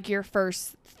 like, your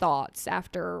first thoughts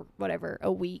after, whatever,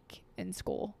 a week in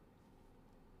school?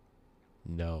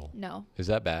 No. No. Is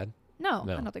that bad? No, I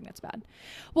don't think that's bad.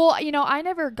 Well, I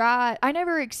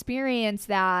never experienced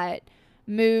that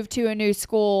move to a new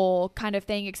school kind of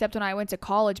thing, except when I went to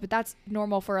college, but that's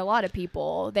normal for a lot of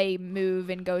people. They move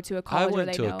and go to a college where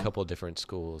they know. I went to a couple different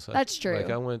schools. That's true.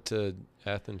 Like, I went to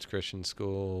Athens Christian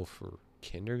School for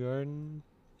kindergarten,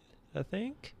 I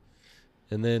think,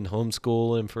 and then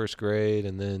homeschool in 1st grade,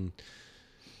 and then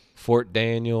Fort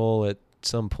Daniel at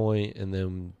some point, and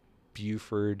then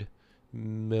Buford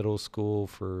Middle School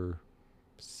for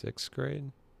 6th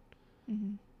grade.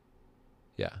 Mm-hmm.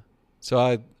 Yeah. So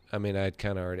I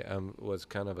kind of already, was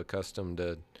kind of accustomed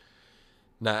to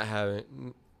not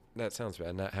having, that sounds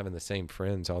bad, not having the same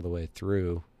friends all the way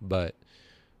through, but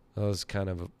I was kind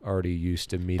of already used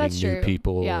to meeting new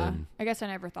people. Yeah. And I guess I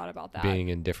never thought about that. being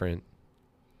in different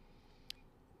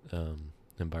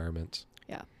environments.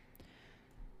 Yeah.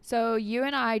 So you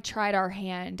and I tried our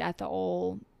hand at the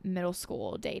old middle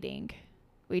school dating.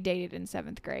 We dated in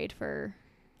 7th grade for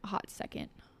a hot second.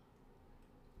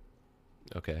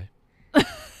 Okay.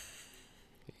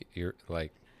 You're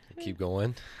like, keep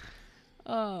going.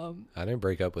 I didn't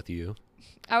break up with you.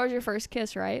 I was your first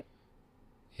kiss, right?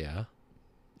 Yeah.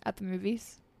 At the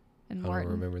movies in I Martin.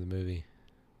 don't remember the movie.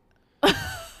 I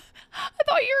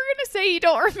thought you were going to say you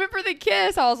don't remember the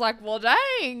kiss. I was like, well,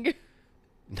 dang.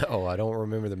 No, I don't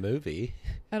remember the movie.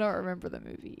 I don't remember the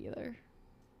movie either.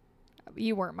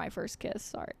 You weren't my first kiss,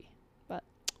 sorry. But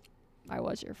I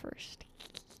was your first.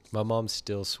 My mom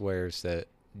still swears that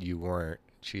you weren't.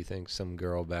 She thinks some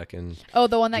girl back in Oh,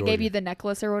 the one that Georgia. gave you the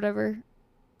necklace or whatever?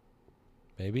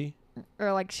 Maybe?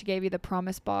 Or like she gave you the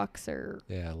promise box or...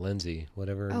 Yeah, Lindsay,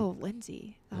 whatever. Oh,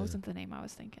 Lindsay. That wasn't the name I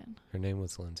was thinking. Her name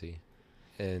was Lindsay.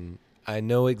 And I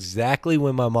know exactly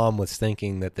when my mom was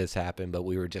thinking that this happened, but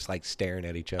we were just like staring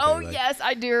at each other. Oh, like, yes,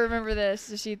 I do remember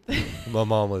this. my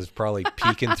mom was probably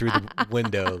peeking through the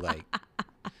window like,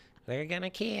 they're going to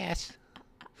kiss.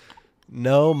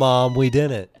 No, Mom, we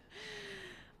didn't.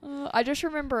 I just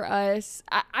remember us.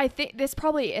 I think this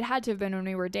probably, it had to have been when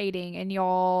we were dating and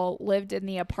y'all lived in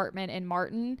the apartment in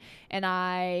Martin. And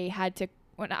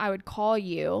when I would call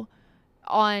you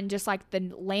on just like the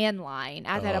landline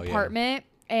at that apartment.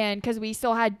 Yeah. And because we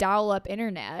still had dial-up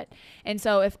internet. And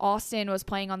so if Austin was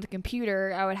playing on the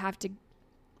computer, I would have to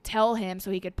tell him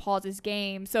so he could pause his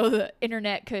game so the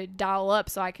internet could dial up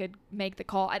so I could make the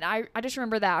call. And I just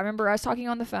remember that. I remember us talking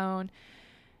on the phone.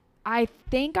 I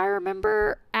think I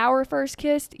remember our first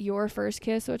kiss, your first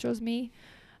kiss, which was me.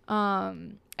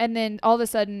 And then all of a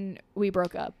sudden we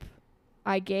broke up.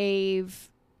 I gave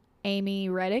Amy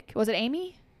Reddick. Was it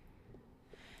Amy?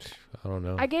 I don't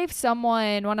know. I gave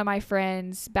one of my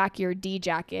friends, back your D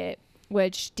jacket,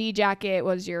 which D jacket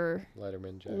was your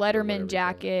Letterman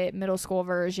jacket, middle school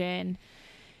version.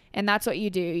 And that's what you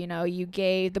do.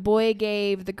 The boy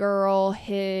gave the girl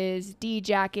his D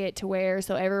jacket to wear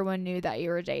so everyone knew that you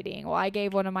were dating. Well, I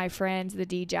gave one of my friends the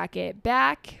D jacket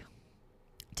back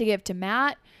to give to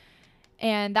Matt.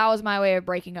 And that was my way of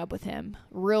breaking up with him.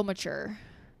 Real mature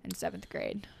in 7th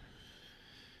grade.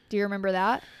 Do you remember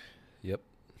that? Yep.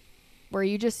 Were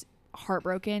you just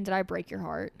heartbroken? Did I break your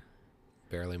heart?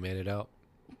 Barely made it out.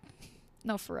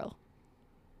 No, for real.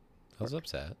 I was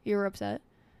upset. You were upset?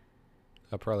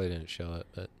 I probably didn't show it,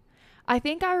 but I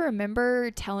think I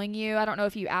remember telling you, I don't know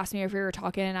if you asked me if we were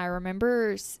talking, and I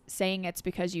remember saying it's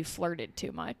because you flirted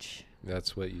too much.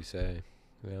 That's what you say.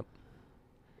 Yep.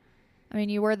 I mean,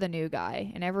 you were the new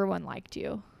guy, and everyone liked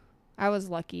you. I was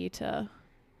lucky to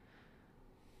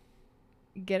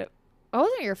get it. I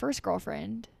wasn't your first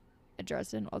girlfriend at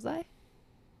Dresden, was I?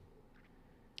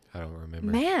 I don't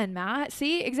remember. Man, Matt,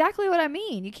 see exactly what I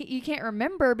mean. You can't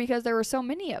remember because there were so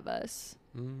many of us.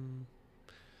 I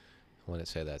wouldn't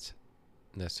say that's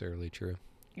necessarily true.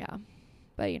 Yeah,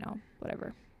 but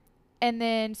whatever. And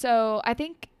then so I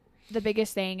think the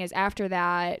biggest thing is after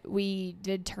that we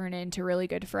did turn into really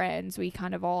good friends. We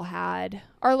kind of all had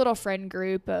our little friend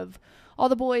group of all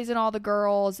the boys and all the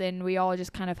girls, and we all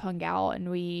just kind of hung out, and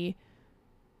we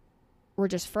were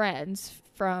just friends.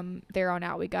 From there on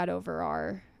out, I got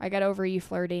over you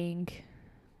flirting.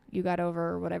 You got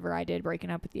over whatever I did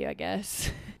breaking up with you, I guess.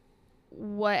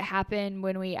 What happened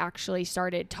when we actually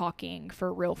started talking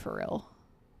for real?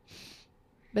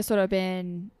 This would have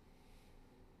been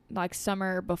like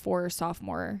summer before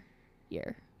sophomore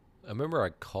year. I remember I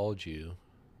called you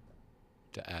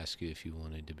to ask you if you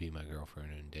wanted to be my girlfriend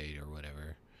and date or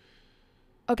whatever.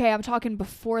 Okay, I'm talking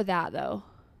before that, though.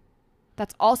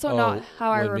 That's also not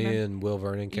how I remember. When me and Will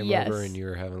Vernon came over and you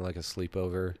were having like a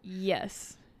sleepover.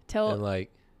 Yes. And like,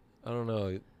 I don't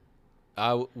know.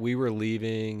 We were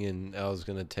leaving and I was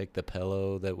going to take the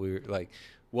pillow that we were like,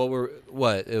 it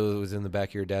was in the back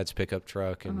of your dad's pickup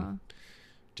truck and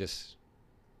just,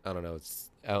 I don't know, it's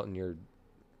out in your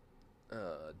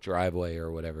driveway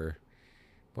or whatever.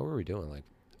 What were we doing? Like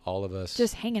all of us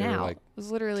just hanging out. Like, it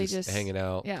was literally just hanging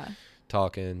out. Yeah.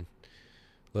 Talking,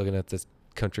 looking at the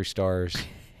country stars,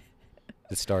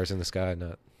 the stars in the sky,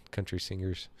 not country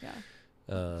singers.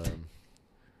 Yeah.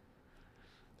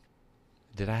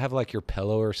 Did I have like your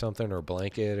pillow or something or a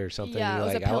blanket or something? Yeah, You're it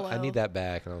was like, a pillow. I need that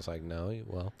back. And I was like, no,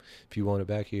 well, if you want it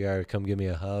back, you gotta come give me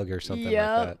a hug or something like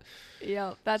that.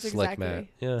 Yeah, that's Slick exactly. Matt.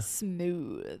 Yeah.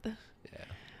 Smooth. Yeah.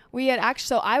 We had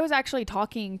I was actually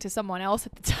talking to someone else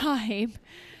at the time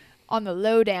on the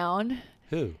lowdown.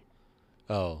 Who?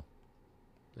 Oh.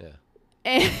 Yeah.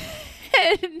 And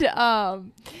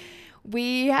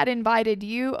we had invited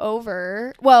you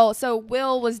over. Well, so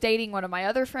Will was dating one of my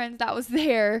other friends that was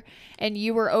there, and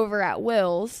you were over at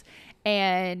Will's,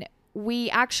 and we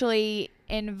actually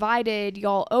invited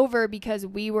y'all over because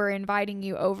we were inviting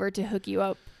you over to hook you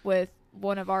up with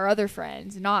one of our other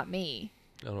friends, not me.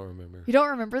 I don't remember. You don't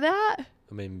remember that?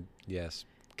 I mean, yes,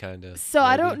 kind of. So maybe.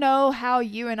 I don't know how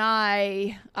you and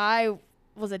I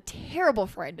was a terrible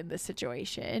friend in this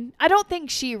situation. I don't think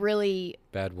she really...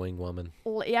 Bad wing woman.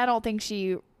 Yeah,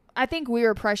 I think we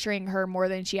were pressuring her more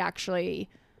than she actually...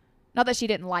 Not that she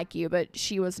didn't like you, but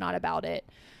she was not about it.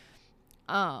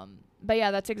 But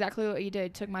yeah, that's exactly what you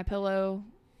did. Took my pillow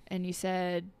and you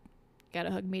said,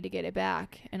 gotta hug me to get it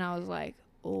back. And I was like,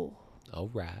 oh. All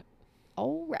right.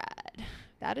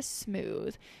 That is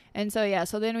smooth. And so, yeah,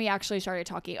 so then we actually started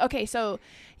talking. Okay, so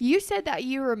you said that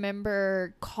you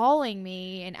remember calling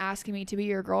me and asking me to be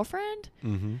your girlfriend.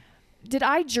 Mm-hmm. Did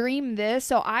I dream this?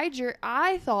 So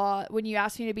I thought when you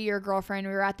asked me to be your girlfriend,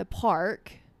 we were at the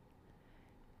park.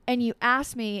 And you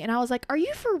asked me, and I was like, are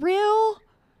you for real?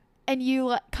 And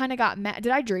you kind of got mad.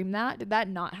 Did I dream that? Did that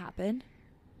not happen?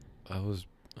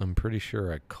 I'm pretty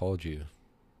sure I called you.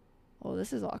 Oh,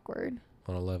 this is awkward.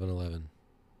 On 11/11.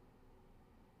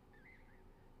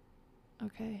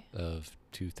 Okay. Of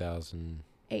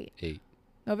 2008.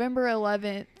 November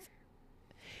 11th.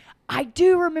 I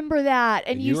do remember that.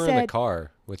 And you were said, in the car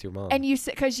with your mom. And you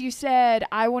said, because you said,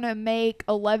 I want to make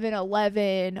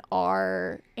 11/11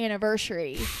 our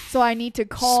anniversary. So I need to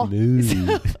call.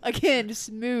 Smooth. Again,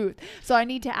 smooth. So I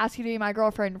need to ask you to be my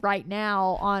girlfriend right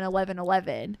now on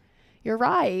 11/11. You're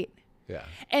right. Yeah.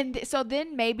 And so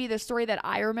then maybe the story that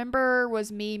I remember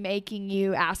was me making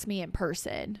you ask me in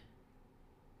person.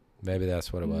 Maybe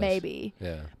that's what it was. Maybe.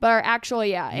 Yeah. But our actual,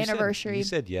 anniversary. You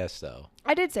said yes, though.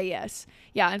 I did say yes.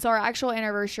 Yeah. And so our actual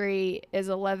anniversary is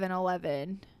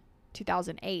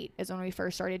 11/11/2008 is when we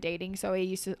first started dating. So we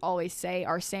used to always say,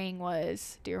 our saying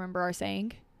was, do you remember our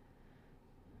saying?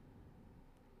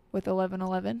 With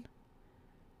 11/11?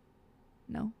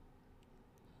 No.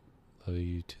 Love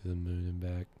you to the moon and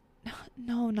back.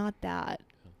 No, not that.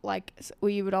 Like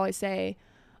we would always say,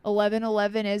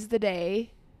 11/11 is the day.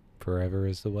 Forever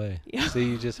is the way. See,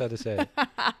 you just had to say it.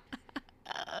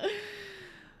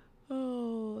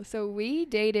 Oh, so we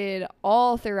dated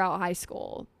all throughout high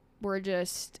school. We're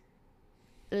just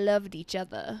loved each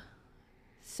other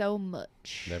so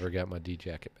much. Never got my D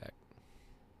jacket back.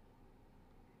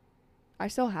 I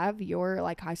still have your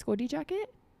high school D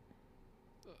jacket?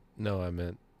 No, I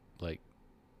meant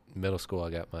middle school.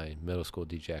 I got my middle school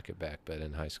D jacket back, but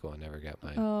in high school I never got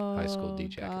my high school D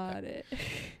jacket back. It.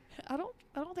 I don't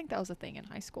think that was a thing in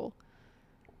high school.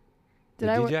 Did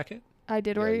I D jacket? I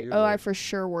did wear your, I for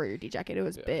sure wore your D jacket. It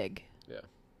was big. Yeah.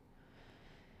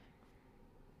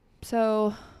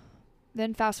 So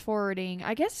then fast forwarding,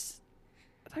 I guess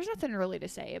there's nothing really to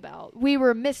say about. We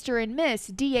were Mr. and Miss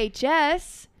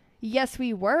DHS. Yes,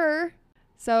 we were.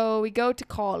 So we go to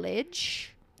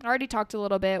college. I already talked a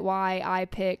little bit why I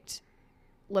picked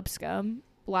Lipscomb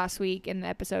last week in the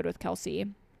episode with Kelsey.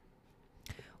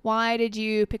 Why did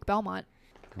you pick Belmont?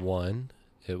 One,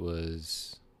 it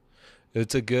was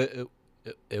a good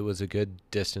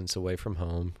distance away from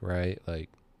home, right? Like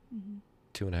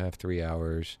 2.5, 3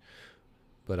 hours,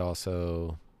 but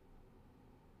also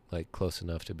like close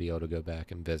enough to be able to go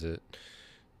back and visit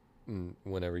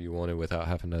whenever you wanted without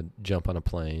having to jump on a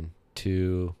plane.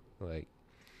 Two, like,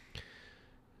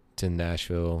 to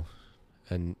Nashville,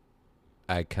 and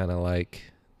I kind of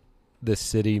like the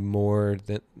city more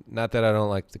than, not that I don't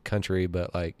like the country,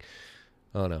 but like,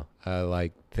 I don't know, I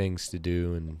like things to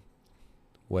do and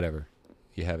whatever.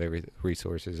 You have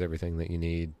resources, everything that you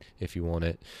need if you want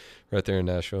it right there in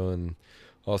Nashville. And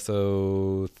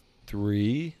also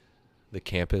 3, the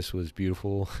campus was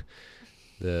beautiful.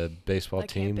 The baseball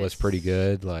team was pretty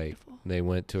good. Like, they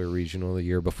went to a regional the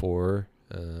year before.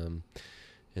 And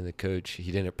the coach,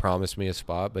 he didn't promise me a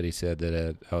spot, but he said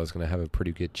that I was going to have a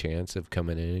pretty good chance of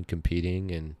coming in and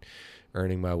competing and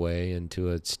earning my way into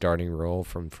a starting role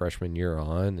from freshman year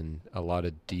on. And a lot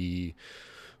of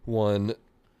D1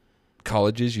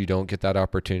 colleges, you don't get that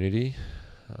opportunity.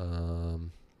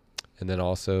 And then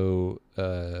also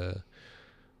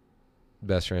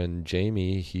best friend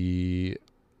Jamie, he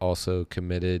also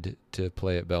committed to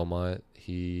play at Belmont.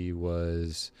 He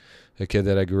was a kid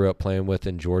that I grew up playing with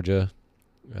in Georgia,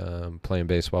 playing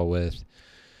baseball with.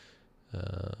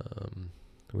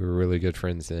 We were really good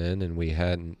friends then,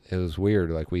 and it was weird,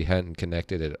 like we hadn't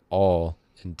connected at all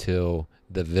until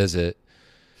the visit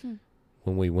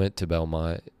when we went to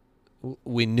Belmont.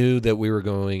 We knew that we were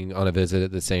going on a visit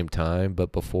at the same time,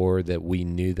 but before that we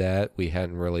knew that, we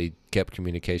hadn't really kept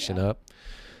communication up.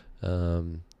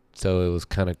 So it was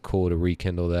kind of cool to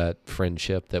rekindle that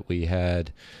friendship that we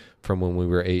had from when we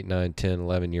were 8, 9, 10,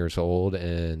 11 years old,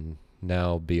 and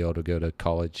now be able to go to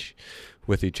college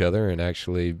with each other and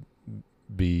actually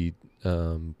be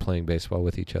playing baseball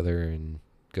with each other and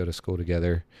go to school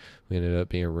together. We ended up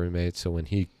being roommates, so when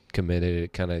he committed,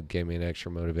 it kind of gave me an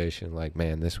extra motivation, like,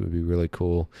 man, this would be really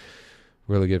cool.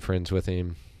 Really good friends with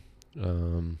him.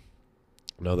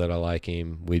 Know that I like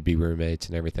him. We'd be roommates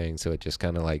and everything, so it just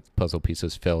kind of like puzzle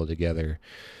pieces fell together.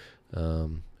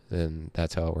 And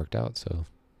that's how it worked out. So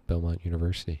Belmont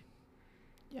University.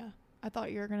 Yeah, I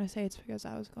thought you were going to say it's because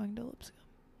I was going to Lipscomb.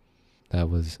 That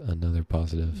was another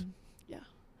positive. Yeah.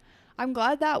 I'm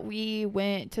glad that we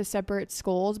went to separate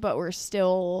schools, but we're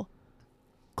still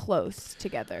close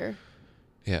together.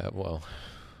 Yeah, well,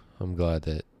 I'm glad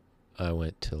that I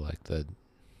went to like the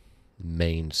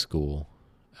main school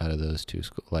out of those two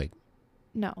schools. Like,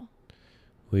 no,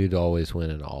 we'd always win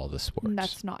in all the sports.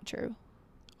 That's not true.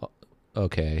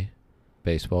 Okay.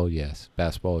 Baseball, yes.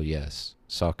 Basketball, yes.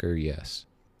 Soccer, yes.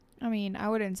 I mean, I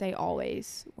wouldn't say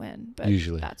always win, but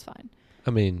usually that's fine.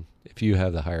 I mean, if you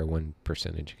have the higher win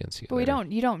percentage against the other.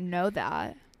 But you don't know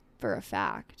that for a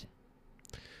fact.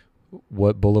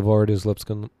 What boulevard is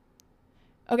Lipscomb?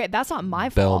 Okay, that's not my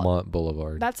fault. Belmont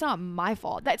Boulevard. That's not my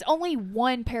fault. That's only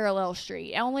one parallel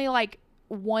street. Only like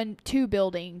 2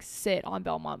 buildings sit on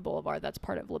Belmont Boulevard. That's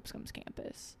part of Lipscomb's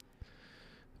campus.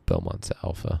 Belmont's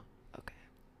Alpha. Okay.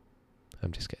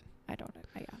 I'm just kidding. I don't agree.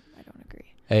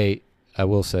 Hey, I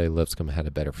will say Lipscomb had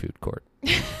a better food court.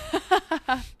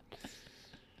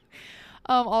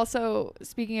 Also,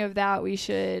 speaking of that,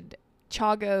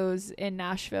 Chago's in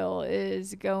Nashville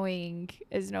is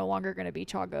no longer going to be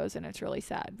Chago's, and it's really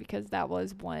sad because that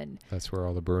was one. That's where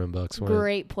all the Bruin Bucks went.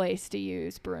 Great place to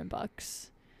use Bruin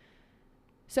Bucks.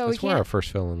 So that's where I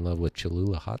first fell in love with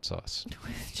Cholula hot sauce.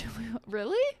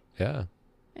 Really? Yeah.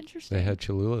 Interesting. They had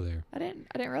Cholula there. I didn't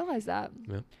realize that.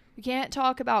 Yep. We can't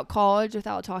talk about college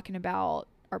without talking about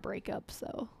our breakups,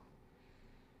 though.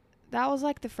 That was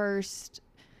like the first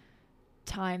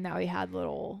time that we had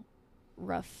little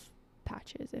rough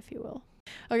patches, if you will.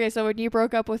 Okay, so when you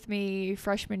broke up with me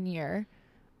freshman year,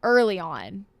 early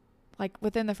on, like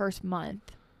within the first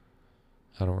month.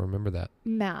 I don't remember that.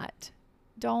 Matt,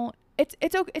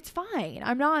 it's okay, it's fine.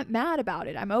 I'm not mad about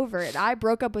it. I'm over it. I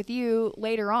broke up with you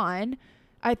later on.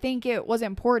 I think it was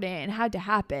important and had to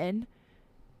happen.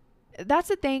 That's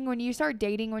the thing when you start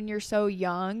dating when you're so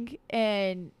young,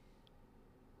 and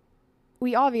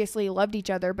we obviously loved each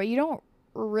other, but you don't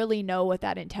really know what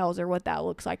that entails or what that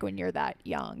looks like when you're that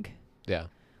young. Yeah.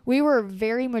 We were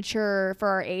very mature for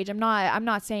our age. I'm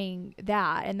not saying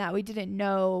that and that we didn't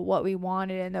know what we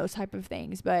wanted and those type of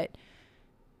things, but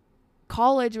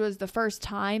college was the first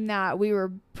time that we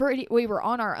were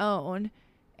on our own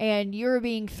and you're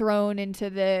being thrown into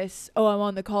this, oh, I'm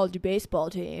on the college baseball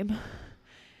team.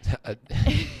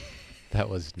 That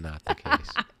was not the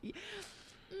case.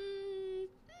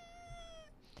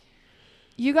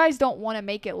 You guys don't want to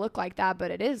make it look like that,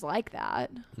 but it is like that.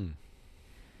 Mm.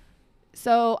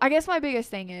 So I guess my biggest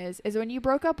thing is when you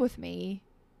broke up with me,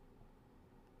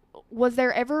 was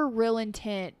there ever real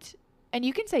intent? And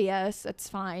you can say yes, that's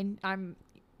fine. I'm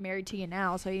married to you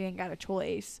now, so you ain't got a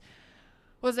choice.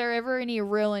 Was there ever any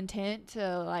real intent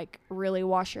to like really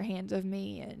wash your hands of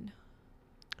me and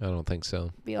I don't think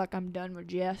so. be like, I'm done with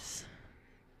Jess?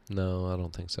 No, I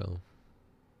don't think so.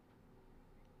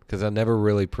 Because I never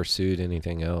really pursued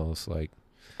anything else. Like,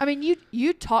 I mean,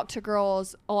 you talk to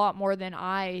girls a lot more than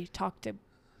I talk to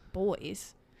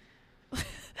boys.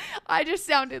 I just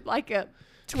sounded like a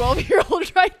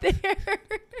 12-year-old right there.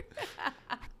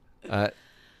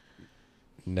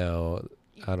 No,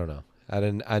 I don't know.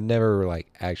 I never like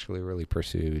actually really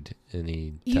pursued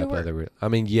any type of other. I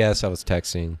mean, yes, I was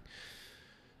texting.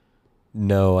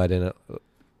 No, I didn't.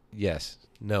 Yes.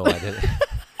 No, I didn't.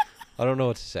 I don't know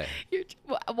what to say.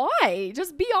 Why?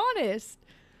 Just be honest.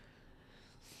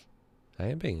 I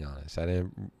am being honest. I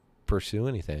didn't pursue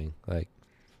anything. Like,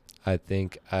 I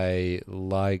think I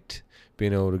liked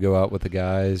being able to go out with the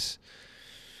guys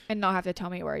and not have to tell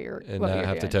me where you're and not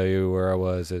have to tell you where I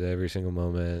was at every single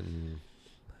moment and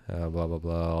blah blah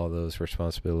blah, all those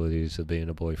responsibilities of being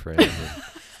a boyfriend.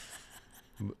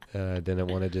 And I didn't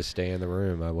want to just stay in the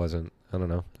room. I don't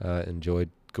know. I enjoyed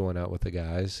going out with the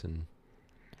guys. And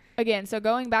again, so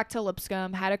going back to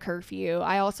Lipscomb, had a curfew.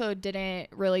 I also didn't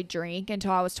really drink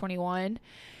until I was 21.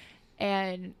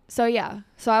 And so, yeah.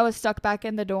 So I was stuck back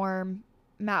in the dorm.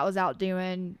 Matt was out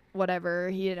doing whatever.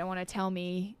 He didn't want to tell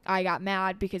me. I got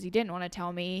mad because he didn't want to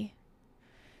tell me.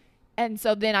 And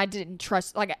so then I didn't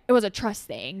trust. Like, it was a trust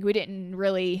thing. We didn't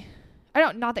really...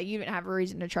 not that you didn't have a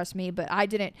reason to trust me, but I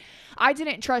didn't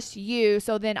trust you.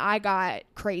 So then I got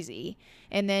crazy.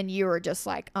 And then you were just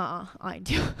like, I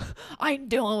ain't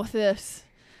dealing with this.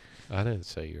 I didn't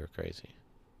say you were crazy.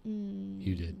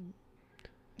 You did.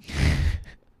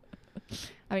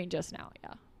 I mean, just now.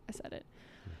 Yeah, I said it.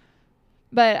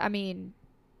 But I mean,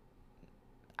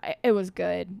 it was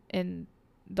good in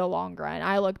the long run.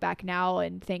 I look back now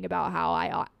and think about how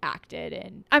I acted.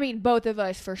 And I mean, both of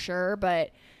us for sure,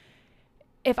 but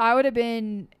if I would have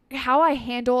been how I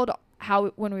handled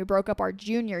when we broke up our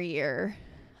junior year,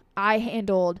 I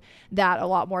handled that a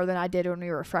lot more than I did when we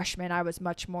were freshmen. I was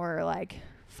much more like,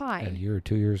 fine. And you were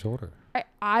 2 years older.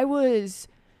 I was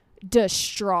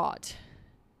distraught.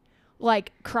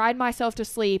 Like, cried myself to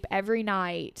sleep every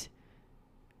night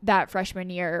that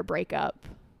freshman year breakup.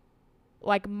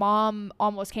 Like, mom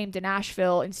almost came to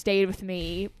Nashville and stayed with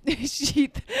me.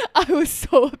 I was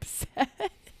so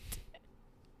upset.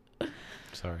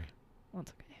 Sorry.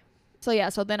 That's okay. So yeah,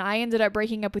 so then I ended up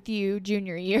breaking up with you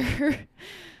junior year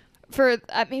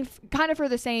kind of for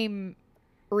the same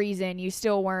reason. You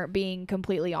still weren't being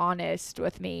completely honest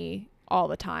with me all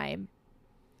the time.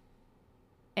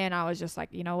 And I was just like,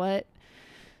 you know what?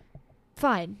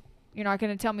 Fine. You're not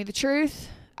going to tell me the truth.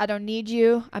 I don't need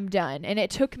you. I'm done. And it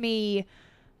took me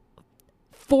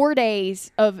 4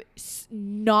 days of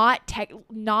not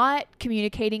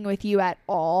communicating with you at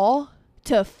all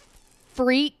to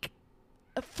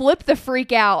flip the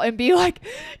freak out and be like,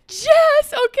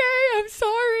 Jess, okay, I'm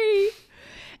sorry.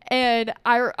 And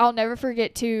I'll never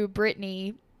forget to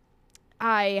Brittany.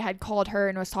 I had called her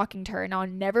and was talking to her, and I'll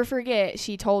never forget,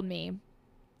 she told me,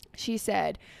 she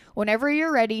said, whenever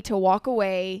you're ready to walk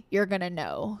away, you're going to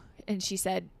know. And she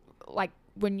said, like,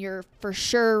 when you're for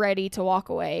sure ready to walk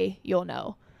away, you'll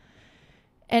know.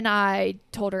 And I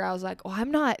told her, I was like, oh,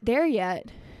 I'm not there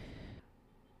yet.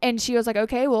 And she was like,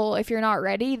 okay, well, if you're not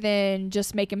ready, then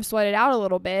just make him sweat it out a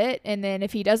little bit. And then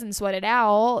if he doesn't sweat it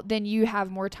out, then you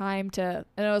have more time to,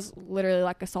 and it was literally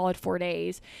like a solid 4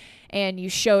 days. And you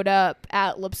showed up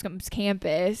at Lipscomb's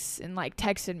campus and like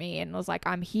texted me and was like,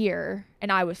 I'm here.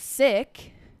 And I was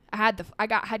sick. I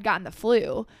had gotten the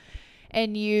flu.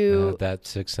 And you, that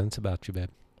sixth sense about you, babe.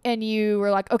 And you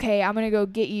were like, okay, I'm going to go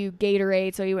get you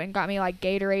Gatorade. So you went and got me like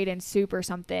Gatorade and soup or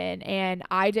something. And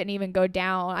I didn't even go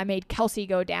down. I made Kelsey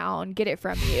go down, get it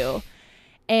from you.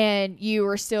 And you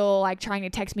were still like trying to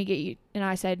text me, get you. And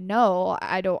I said, no,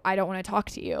 I don't want to talk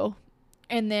to you.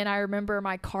 And then I remember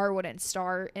my car wouldn't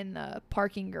start in the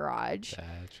parking garage.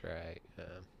 That's right.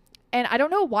 And I don't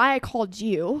know why I called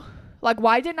you. Like,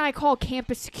 why didn't I call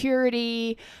campus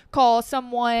security, call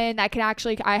someone that could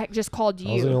actually, I just called you.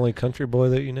 I was the only country boy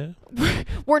that you know.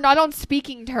 We're not on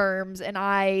speaking terms, and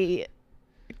I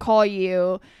call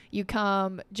you, you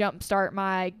come jumpstart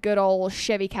my good old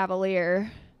Chevy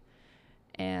Cavalier,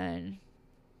 and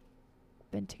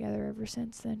been together ever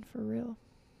since then, for real.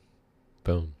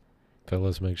 Boom.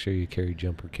 Fellas, make sure you carry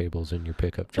jumper cables in your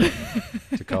pickup truck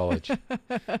to college.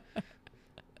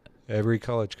 Every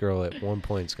college girl at one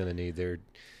point is going to need their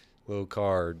little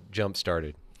car jump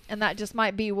started. And that just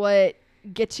might be what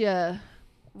gets you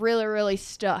really, really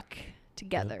stuck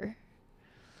together.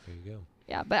 There you go.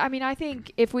 Yeah, but I mean, I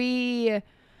think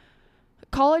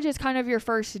college is kind of your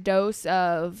first dose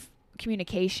of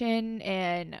communication,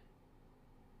 and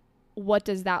what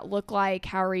does that look like?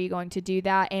 How are you going to do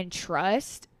that? And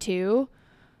trust too.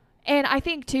 And I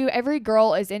think too, every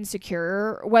girl is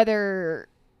insecure, whether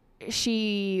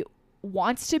she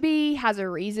wants to be, has a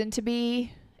reason to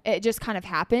be. It just kind of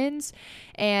happens.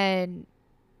 And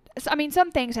I mean,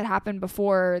 some things had happened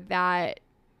before that,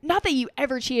 not that you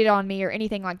ever cheated on me or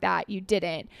anything like that, you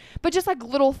didn't, but just like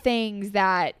little things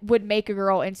that would make a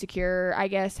girl insecure, I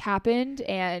guess, happened.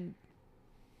 And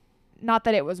not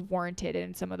that it was warranted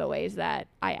in some of the ways that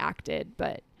I acted,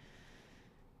 but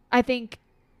I think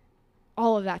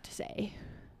all of that to say,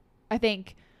 I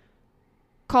think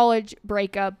college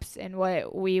breakups and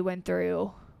what we went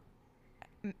through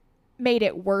made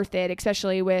it worth it,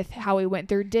 especially with how we went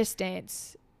through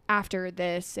distance after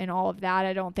this and all of that.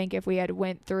 I don't think if we had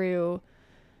went through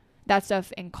that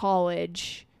stuff in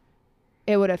college,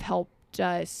 it would have helped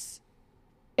us.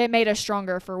 It made us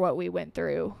stronger for what we went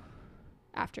through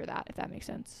after that, if that makes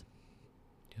sense.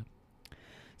 Yep.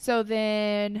 So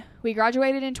then we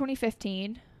graduated in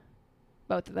 2015,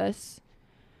 both of us.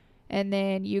 And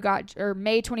then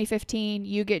May 2015,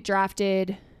 you get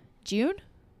drafted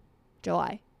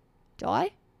July? Not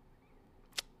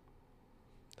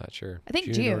sure. I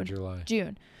think June. Or July.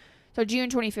 June. So June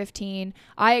 2015.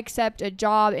 I accept a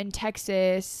job in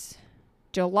Texas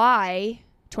July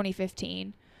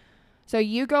 2015. So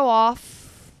you go off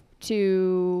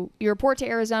you report to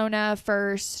Arizona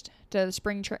first, to the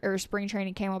spring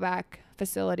training Camelback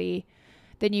facility.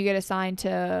 Then you get assigned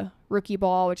to rookie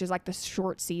ball, which is like the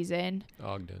short season.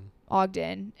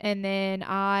 Ogden. And then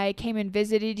I came and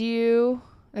visited you.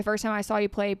 The first time I saw you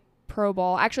play pro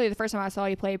ball. Actually, the first time I saw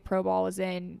you play pro ball was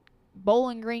in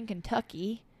Bowling Green,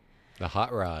 Kentucky. The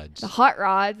Hot Rods.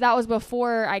 That was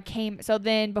before I came. So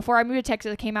then before I moved to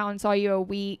Texas, I came out and saw you a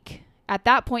week. At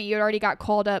that point, you had already got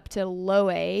called up to low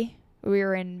A. We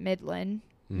were in Midland,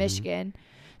 Michigan.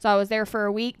 So I was there for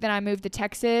a week. Then I moved to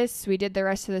Texas. We did the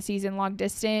rest of the season long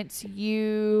distance.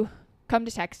 You come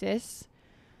to Texas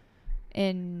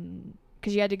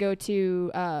because you had to go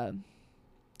to,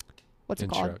 what's it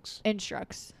called?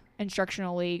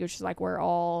 Instructional League, which is like where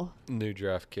all new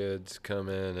draft kids come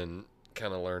in and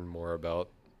kind of learn more about,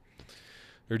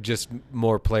 or just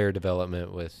more player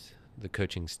development with the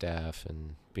coaching staff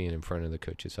and being in front of the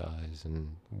coach's eyes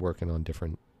and working on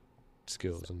different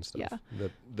skills and stuff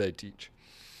that they teach.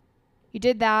 You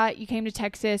did that. You came to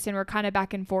Texas, and we're kind of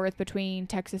back and forth between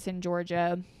Texas and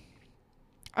Georgia.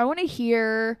 I want to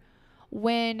hear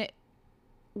when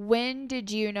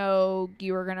did you know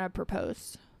you were going to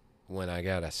propose? When I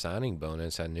got a signing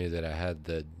bonus, I knew that I had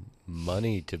the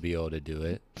money to be able to do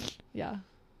it. Yeah.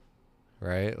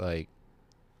 Right? Like,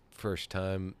 first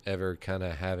time ever kind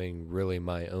of having really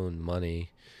my own money.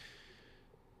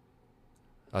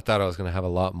 I thought I was going to have a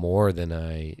lot more than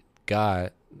I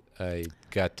got. I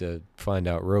got to find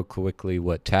out real quickly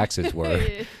what taxes were.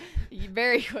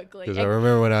 Very quickly. Because I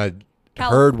remember when I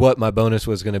heard what my bonus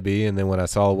was going to be, and then when I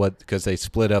saw because they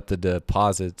split up the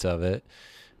deposits of it,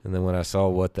 and then when I saw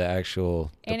what the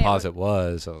actual deposit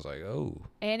was, I was like, oh.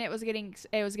 And it was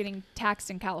getting taxed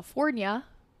in California.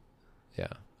 Yeah.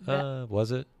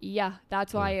 Was it? Yeah,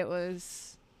 that's why it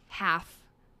was half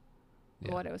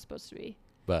of what it was supposed to be.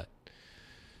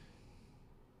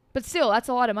 But still, that's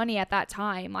a lot of money at that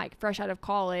time, like fresh out of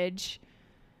college.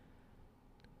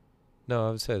 No, I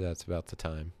would say that's about the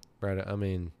time, right? I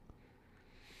mean,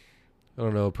 I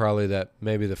don't know, probably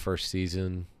maybe the first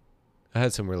season. I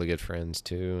had some really good friends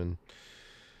too, and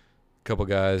a couple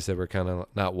guys that were kind of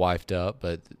not wifed up,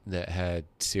 but that had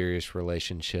serious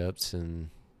relationships,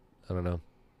 and I don't know.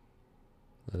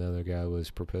 Another guy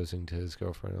was proposing to his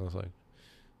girlfriend. I was like,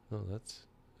 oh, that's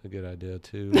a good idea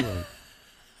too. Like,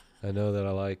 I know that I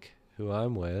like who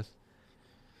I'm with.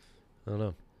 I don't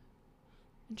know.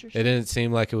 Interesting. It didn't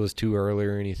seem like it was too early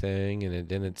or anything, and it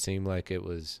didn't seem like it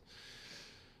was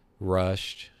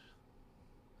rushed.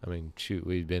 I mean, shoot,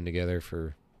 we'd been together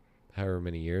for however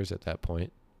many years at that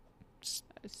point.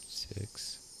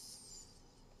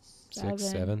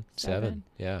 Seven.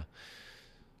 Yeah.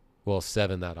 Well,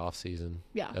 7 that off season.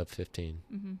 Yeah. Of 15.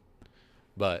 Mm-hmm.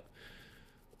 But,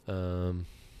 and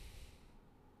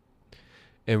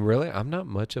really, I'm not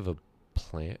much of a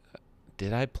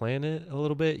did I plan it a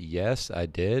little bit? Yes, I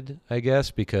did, I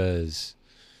guess, because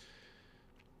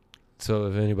so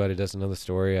if anybody doesn't know the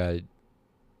story,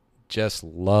 Jess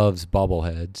loves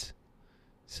bobbleheads.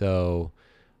 So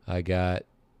I got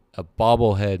a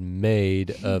bobblehead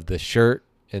made of the shirt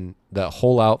and the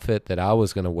whole outfit that I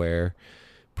was going to wear,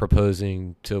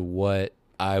 proposing to what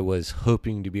I was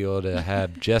hoping to be able to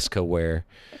have Jessica wear.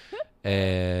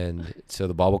 And so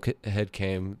the bobblehead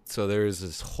came. So there's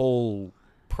this whole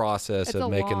process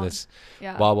of making this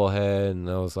bobblehead. And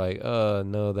I was like,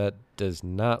 no, that does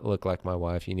not look like my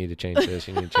wife. You need to change this.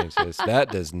 You need to change this.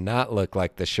 That does not look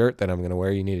like the shirt that I'm going to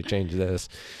wear. You need to change this.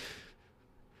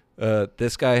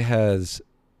 This guy has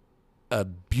a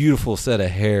beautiful set of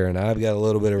hair, and I've got a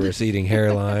little bit of receding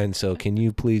hairline. So can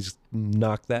you please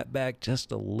knock that back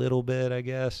just a little bit, I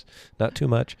guess? Not too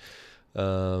much.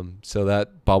 So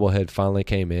that bobblehead finally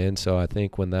came in. So I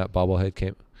think when that bobblehead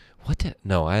came,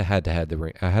 no, I had to have the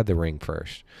ring. I had the ring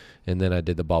first, and then I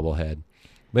did the bobblehead.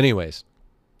 But anyways,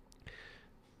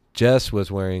 Jess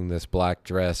was wearing this black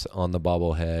dress on the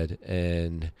bobblehead,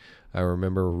 and I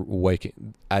remember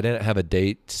I didn't have a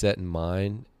date set in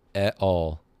mind at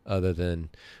all, other than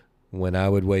when I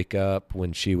would wake up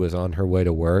when she was on her way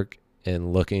to work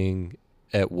and looking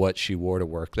at what she wore to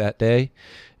work that day.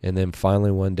 And then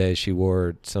finally one day she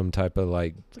wore some type of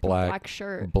like black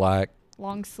shirt, black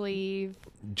long sleeve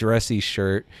dressy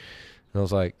shirt. And I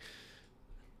was like,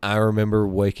 I remember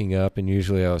waking up, and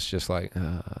usually I was just like,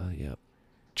 yep.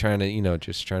 Trying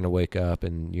to wake up,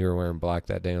 and you were wearing black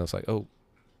that day. And I was like,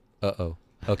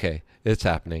 okay, it's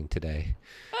happening today.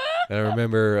 And I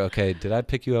remember, okay, did I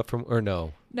pick you up from, or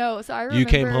no? No, so I remember. You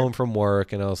came home from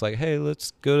work, and I was like, hey,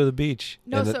 let's go to the beach.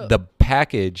 No, and the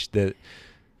package that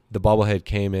the bobblehead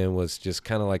came in was just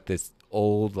kind of like this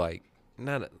old, like,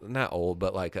 not old,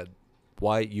 but like a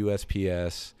white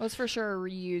USPS. It was for sure a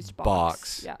reused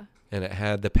box. Yeah. And it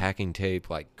had the packing tape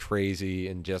like crazy,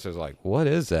 and Jess was like, what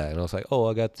is that? And I was like, oh,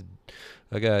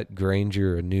 I got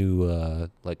Granger a new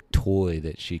like toy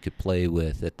that she could play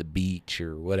with at the beach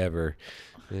or whatever.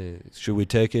 Should we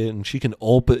take it? And she can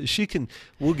open.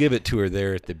 We'll give it to her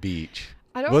there at the beach.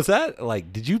 Was that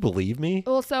like? Did you believe me?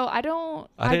 Well, so I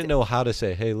didn't know how to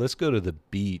say, hey, let's go to the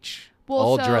beach,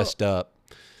 all dressed up.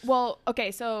 Well,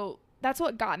 okay, so that's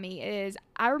what got me is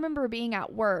I remember being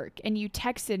at work, and you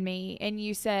texted me and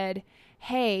you said,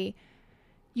 hey,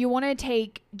 you want to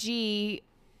take G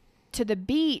to the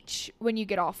beach when you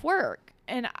get off work.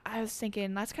 And I was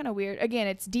thinking, that's kind of weird. Again,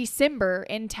 it's December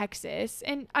in Texas.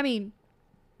 And I mean,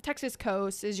 Texas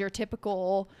coast is your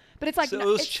typical, but it's like,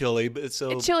 so it's chilly, but it's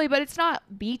chilly, but it's not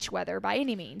beach weather by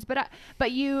any means.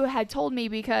 But you had told me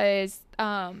because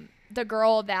the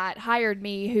girl that hired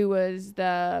me, who was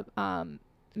the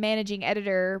managing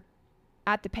editor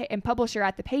at and publisher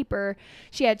at the paper,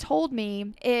 she had told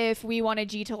me if we wanted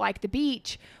G to like the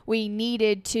beach, we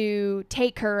needed to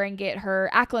take her and get her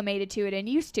acclimated to it and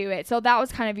used to it. So that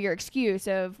was kind of your excuse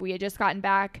of we had just gotten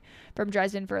back from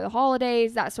Dresden for the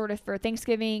holidays, that sort of for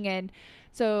Thanksgiving. And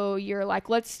so you're like,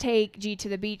 let's take G to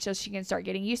the beach so she can start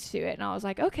getting used to it. And I was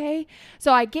like, okay.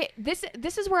 So I get this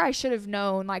is where I should have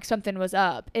known like something was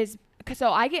up,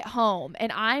 so I get home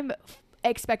and I'm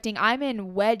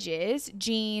in wedges,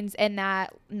 jeans, and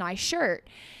that nice shirt.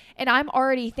 And I'm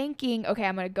already thinking, okay,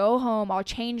 I'm going to go home. I'll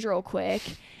change real quick,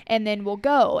 and then we'll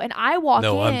go. And I walk in.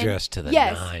 No, I'm dressed to the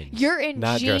nines. You're in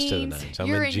Not jeans. Dressed to the nines.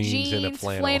 You're in jeans and a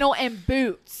flannel and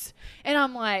boots. And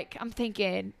I'm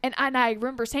thinking, and I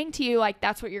remember saying to you, like,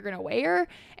 that's what you're going to wear.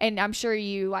 And I'm sure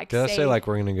you, like, Did I say, like,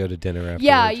 we're going to go to dinner afterwards?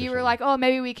 Yeah, you were like, oh,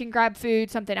 maybe we can grab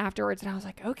food, something afterwards. And I was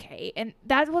like, okay. And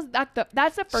that's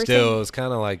the first thing. Still, it was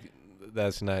kind of like,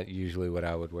 that's not usually what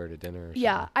I would wear to dinner.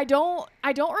 Yeah, I don't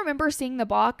remember seeing the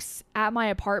box at my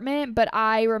apartment, but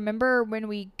I remember when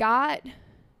we got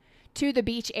to the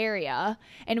beach area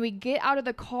and we get out of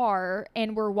the car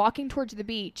and we're walking towards the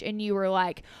beach, and you were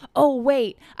like, oh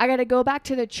wait, I gotta go back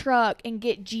to the truck and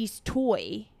get G's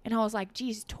toy. And I was like,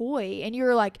 G's toy? And you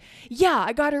were like, yeah,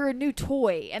 I got her a new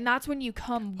toy. And that's when you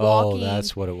come walking. Oh,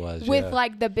 that's what it was. With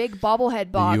like the big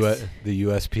bobblehead box. The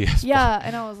USPS Yeah, box.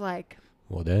 and I was like,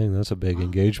 well, dang, that's a big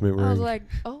engagement ring. I was like,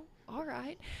 oh, all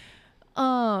right.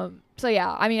 So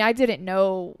yeah, I mean,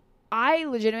 I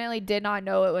legitimately did not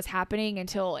know it was happening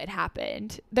until it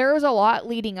happened. There was a lot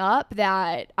leading up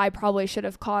that I probably should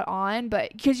have caught on,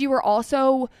 but because you were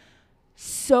also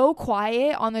so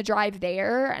quiet on the drive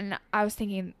there, and I was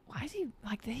thinking, why is he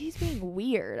like, he's being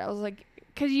weird? I was like,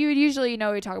 because you would usually,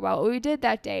 we talk about what we did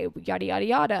that day, yada, yada,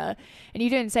 yada, and you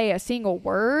didn't say a single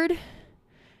word. And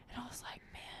I was like,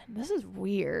 man, this is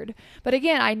weird. But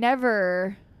again,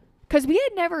 because we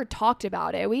had never talked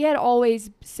about it. We had always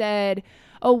said,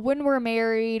 oh, when we're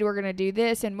married, we're going to do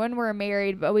this. And when we're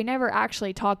married, but we never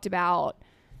actually talked about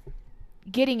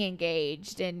getting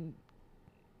engaged and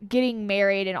getting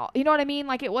married and all. You know what I mean?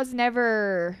 Like, there was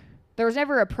never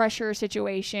a pressure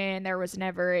situation. There was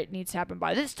never, it needs to happen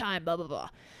by this time, blah, blah, blah.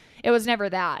 It was never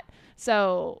that.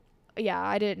 So, yeah,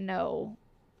 I didn't know.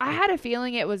 I had a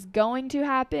feeling it was going to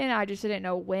happen. I just didn't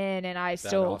know when, and I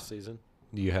still... That off-season?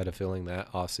 You had a feeling that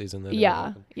off-season that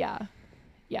Yeah.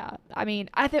 I mean,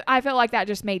 I felt like that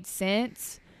just made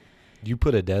sense. You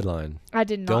put a deadline. I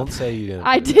did not. Don't say you didn't.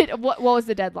 I did. What was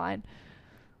the deadline?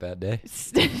 That day?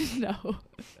 No.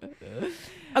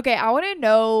 Okay, I want to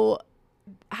know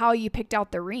how you picked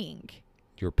out the ring.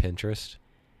 Your Pinterest?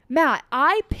 Matt,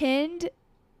 I pinned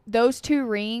those 2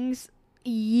 rings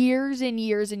years and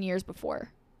years and years before.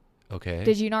 Okay.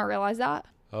 Did you not realize that?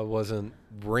 I wasn't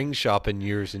ring shopping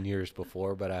years and years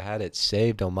before, but I had it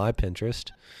saved on my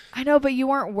Pinterest. I know, but you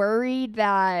weren't worried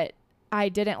that I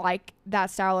didn't like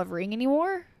that style of ring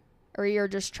anymore? Or you're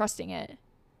just trusting it?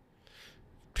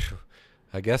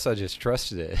 I guess I just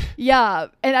trusted it. Yeah,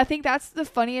 and I think that's the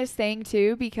funniest thing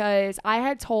too, because I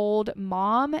had told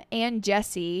Mom and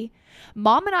Jesse.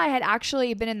 Mom and I had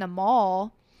actually been in the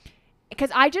mall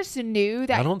because I just knew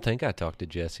that... I don't think I talked to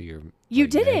Jesse or... You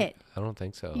didn't. I don't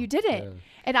think so. You didn't. Yeah.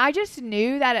 And I just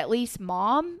knew that at least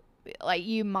Mom, like,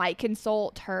 you might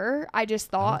consult her. I just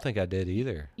thought... I don't think I did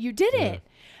either. You didn't. Yeah.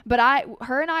 But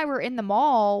her and I were in the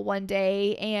mall one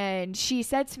day, and she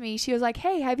said to me, she was like,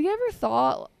 hey, have you ever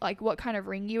thought, like, what kind of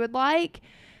ring you would like?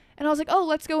 And I was like, oh,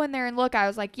 let's go in there and look. I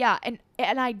was like, yeah. And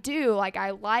I do. Like,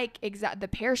 I like the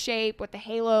pear shape with the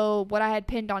halo, what I had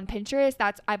pinned on Pinterest.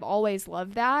 I've always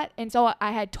loved that. And so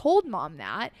I had told Mom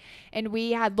that. And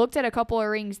we had looked at a couple of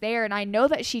rings there. And I know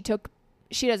that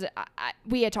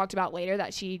we had talked about later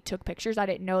that she took pictures. I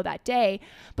didn't know that day.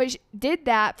 But she did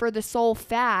that for the sole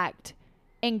fact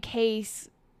in case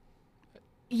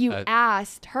you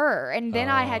asked her. And then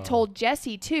I had told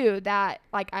Jesse too that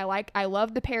like I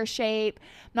love the pear shape,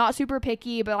 not super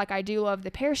picky, but like I do love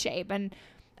the pear shape. And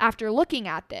after looking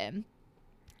at them,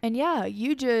 and yeah,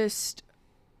 you just...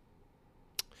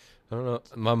 I don't know.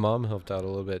 My mom helped out a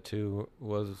little bit too.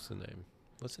 What's the name?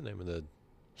 What's the name of the...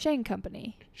 Shane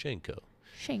Company.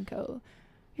 Shanco.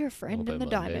 Your friend in the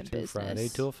diamond business. Friday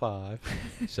till 5,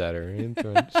 Saturday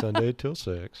and Sunday till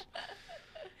 6.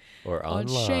 Or on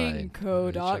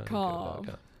Shanco.com.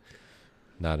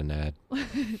 Not an ad.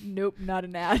 Nope, not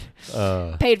an ad.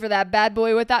 Paid for that bad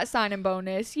boy with that signing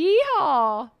bonus.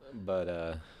 Yeehaw. But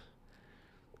I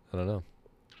don't know.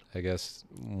 I guess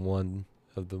one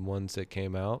of the ones that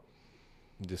came out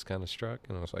just kind of struck,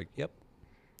 and I was like, yep,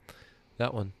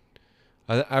 that one.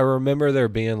 I remember there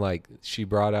being like, she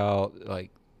brought out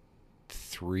like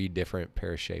 3 different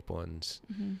pear-shaped ones.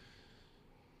 Mm-hmm.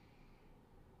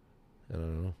 I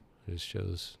don't know. It just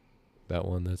shows that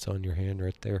one that's on your hand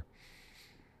right there.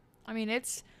 I mean,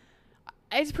 it's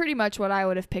pretty much what I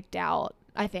would have picked out,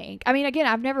 I think. I mean, again,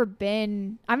 I've never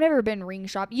been ring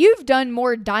shop. You've done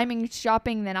more diamond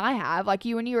shopping than I have. Like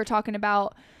when you were talking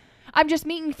about, I'm just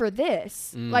meeting for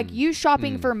this. Like you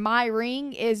shopping for my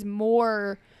ring is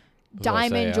more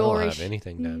diamond jewelry. I don't have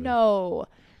anything diamond.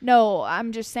 No,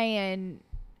 I'm just saying,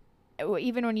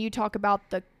 even when you talk about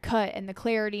the cut and the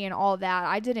clarity and all that,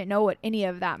 I didn't know what any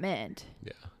of that meant.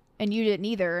 Yeah. And you didn't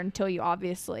either until you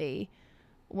obviously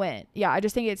went. Yeah, I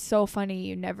just think it's so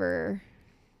funny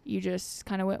you just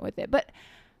kind of went with it. But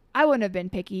I wouldn't have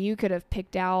been picky. You could have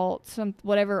picked out some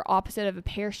whatever opposite of a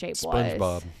pear shape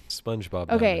was. SpongeBob.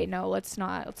 Okay, no, let's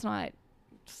not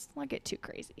get too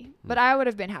crazy. But I would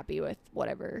have been happy with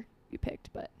whatever you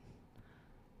picked, but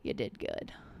you did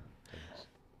good.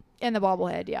 And the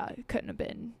bobblehead, yeah, it couldn't have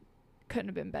been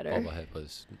better. Bobblehead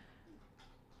was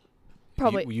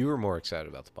probably you were more excited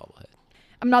about the bobblehead.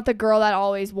 I'm not the girl that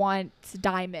always wants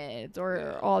diamonds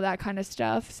or all that kind of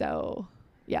stuff. So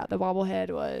yeah, the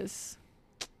bobblehead was,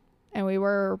 and we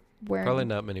were wearing. Probably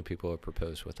not many people have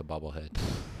proposed with a bobblehead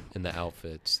in the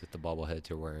outfits that the bobbleheads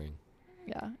are wearing.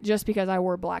 Yeah, just because I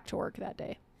wore black to work that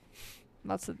day.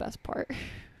 That's the best part.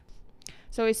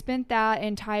 So we spent that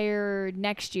entire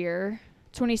next year,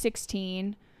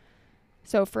 2016.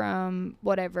 So from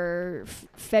whatever,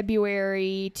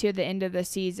 February to the end of the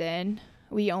season,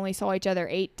 we only saw each other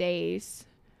 8 days.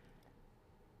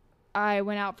 I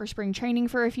went out for spring training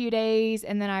for a few days,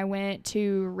 and then I went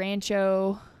to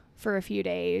Rancho for a few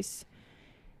days.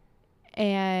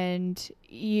 And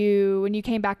when you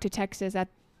came back to Texas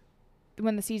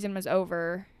when the season was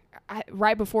over,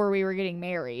 right before we were getting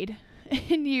married,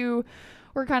 and you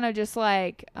were kind of just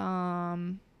like,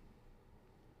 how's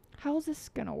this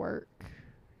gonna work?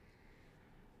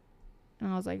 And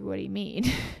I was like, what do you mean?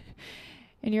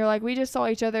 And you're like, we just saw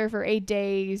each other for 8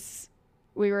 days.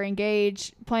 We were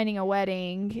engaged, planning a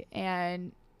wedding,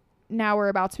 and now we're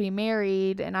about to be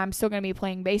married, and I'm still going to be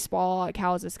playing baseball. Like,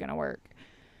 how is this going to work?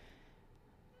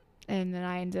 And then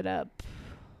I ended up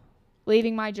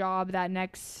leaving my job that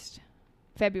next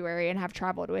February and have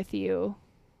traveled with you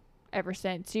ever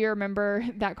since. Do you remember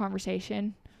that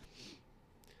conversation?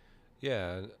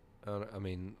 Yeah. I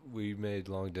mean, we made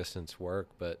long distance work,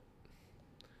 but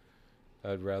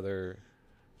I'd rather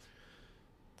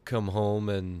come home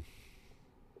and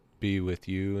be with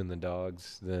you and the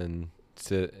dogs than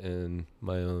sit in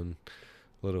my own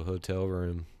little hotel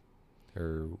room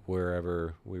or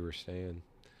wherever we were staying.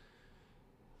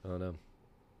 I don't know.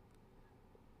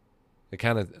 It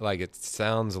kind of like, it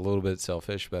sounds a little bit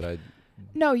selfish, but at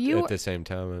the same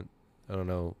time, I don't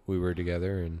know, we were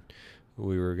together and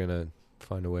we were gonna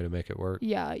find a way to make it work.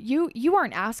 Yeah, you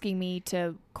aren't asking me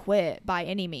to quit by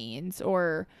any means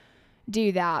or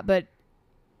do that, but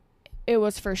it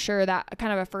was for sure that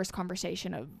kind of a first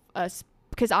conversation of us,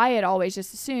 because I had always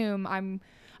just assumed I'm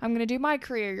going to do my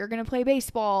career, you're going to play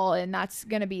baseball, and that's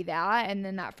going to be that. And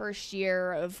then that first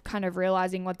year of kind of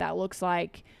realizing what that looks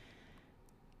like,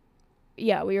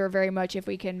 yeah, we were very much, if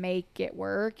we can make it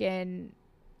work, and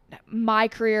my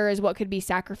career is what could be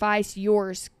sacrificed,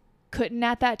 yours couldn't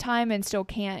at that time and still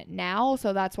can't now.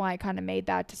 So that's why I kind of made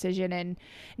that decision. And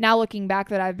now looking back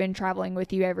that I've been traveling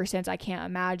with you ever since, I can't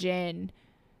imagine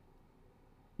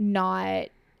not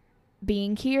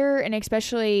being here, and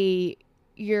especially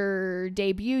your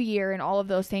debut year and all of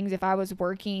those things. If I was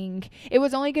working, it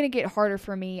was only going to get harder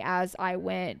for me as I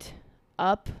went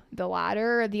up the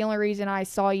ladder. The only reason I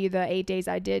saw you the 8 days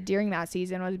I did during that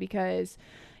season was because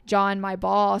John, my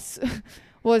boss,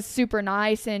 was super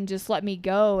nice and just let me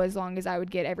go as long as I would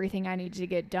get everything I needed to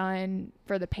get done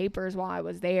for the papers while I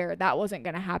was there. That wasn't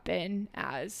going to happen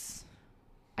as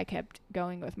I kept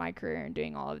going with my career and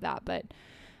doing all of that. But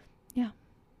yeah,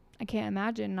 I can't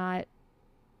imagine not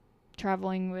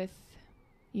traveling with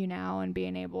you now and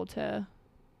being able to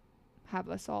have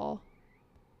us all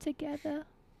together.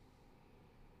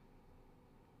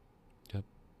 Yep.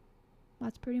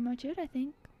 That's pretty much it, I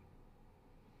think.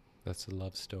 That's the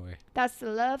love story. That's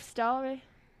the love story.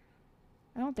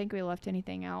 I don't think we left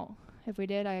anything out. If we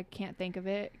did, I can't think of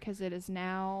it because it is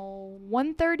now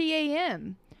 1:30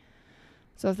 a.m.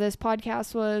 So if this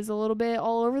podcast was a little bit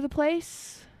all over the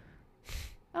place,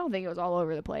 I don't think it was all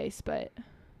over the place, but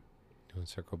You want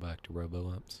to circle back to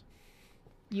robo-umps?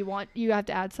 you have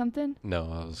to add something? No,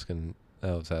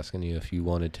 I was asking you if you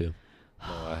wanted to.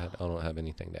 No, I don't have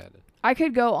anything to add. I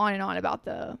could go on and on about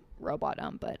the robot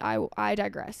ump, but I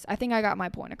digress. I think I got my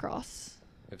point across.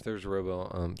 If there's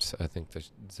robo-umps, I think the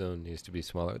zone needs to be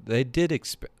smaller. They did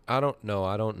I don't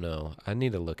know. I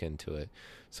need to look into it.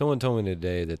 Someone told me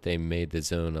today that they made the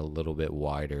zone a little bit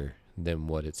wider than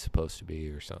what it's supposed to be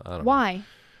or something. I don't know. Why?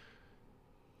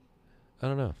 I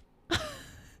don't know.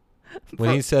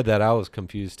 When he said that, I was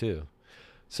confused too.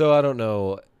 So I don't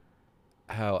know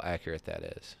how accurate that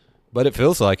is. But it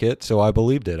feels like it, so I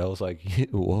believed it. I was like,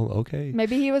 well, okay.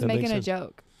 Maybe he was That making makes a sense.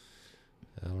 joke.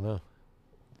 I don't know.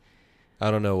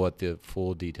 I don't know what the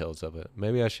full details of it.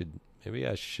 Maybe I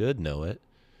should know it.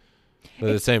 But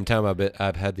at the same time,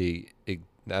 I've had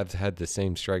the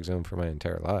same strike zone for my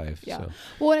entire life. Yeah. So.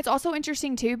 Well, and it's also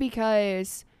interesting too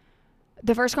because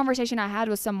the first conversation I had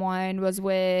with someone was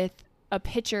with a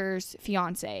pitcher's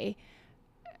fiance,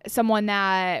 someone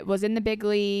that was in the big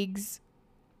leagues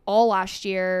all last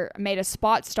year, made a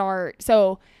spot start.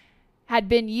 So had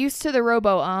been used to the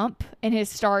robo ump in his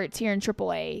starts here in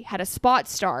AAA, had a spot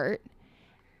start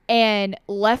and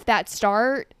left that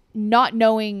start not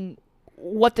knowing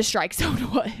what the strike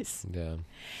zone was. Yeah.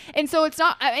 And so it's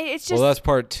not, I mean, it's just. Well, that's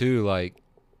part two, like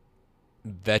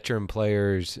veteran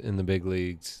players in the big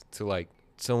leagues. So like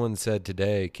someone said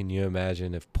today, can you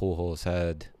imagine if Pujols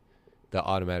had the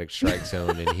automatic strike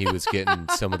zone and he was getting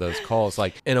some of those calls?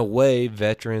 Like in a way,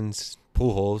 veterans,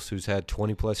 Pujols, who's had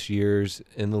 20 plus years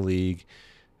in the league,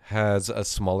 has a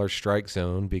smaller strike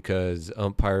zone because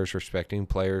umpires respect him,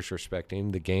 players respect him.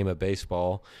 The game of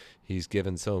baseball, he's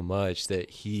given so much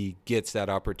that he gets that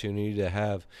opportunity to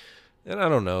have, and I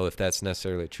don't know if that's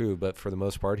necessarily true, but for the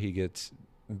most part, he gets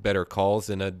better calls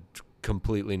than a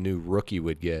completely new rookie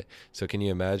would get. So can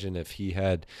you imagine if he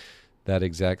had that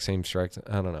exact same strike zone?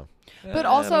 I don't know. But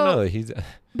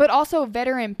also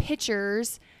veteran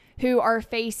pitchers who are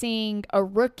facing a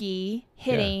rookie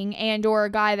hitting and or a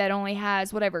guy that only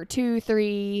has whatever 2,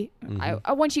 3.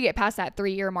 Once you get past that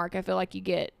 3-year mark, I feel like you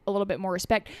get a little bit more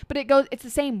respect. But it's the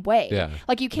same way. Yeah.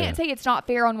 Like you can't say it's not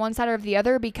fair on one side or the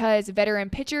other because veteran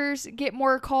pitchers get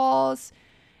more calls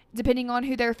depending on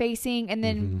who they're facing. And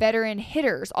then Mm-hmm. veteran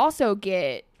hitters also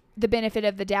get the benefit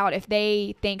of the doubt if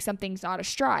they think something's not a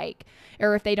strike,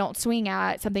 or if they don't swing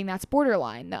at something that's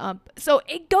borderline the ump. So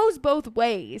it goes both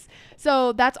ways.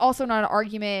 So that's also not an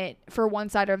argument for one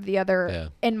side or the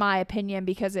other, in my opinion,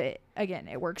 because it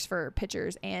works for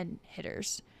pitchers and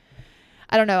hitters.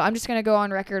 I don't know. I'm just going to go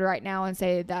on record right now and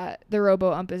say that the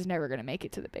robo ump is never going to make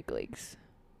it to the big leagues.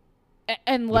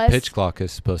 Unless the pitch clock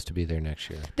is supposed to be there next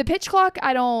year. The pitch clock,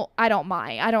 I don't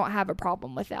mind. I don't have a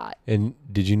problem with that. And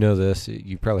did you know this?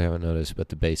 You probably haven't noticed, but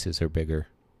the bases are bigger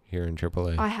here in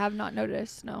AAA. I have not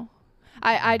noticed. No.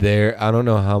 I don't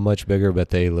know how much bigger,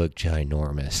 but they look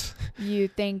ginormous. You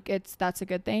think that's a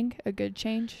good thing? A good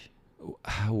change?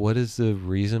 What is the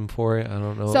reason for it? I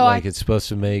don't know. So it's supposed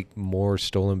to make more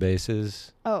stolen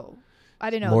bases. Oh, I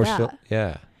didn't know that.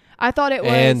 Yeah. I thought it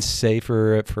was. And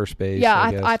safer at first base.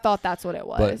 Yeah, I thought that's what it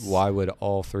was. But why would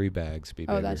all 3 bags be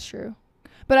bigger? Oh, that's true.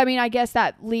 But I mean, I guess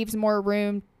that leaves more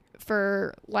room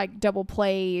for like double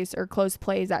plays or close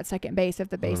plays at second base if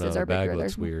the bases are bigger. The bag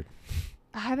looks weird.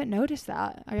 I haven't noticed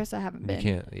that. I guess I haven't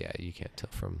been. You can't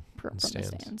tell from the stands.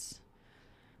 stands.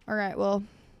 All right. Well,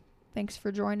 thanks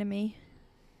for joining me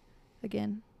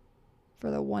again for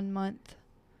the 1 month.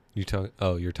 You're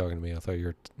talking to me. I thought you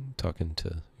were talking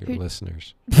to your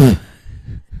listeners.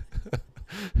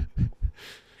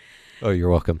 Oh, you're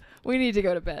welcome. We need to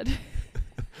go to bed.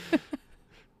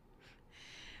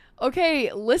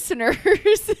 Okay,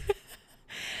 listeners.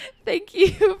 Thank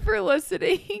you for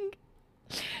listening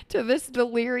to this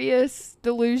delirious,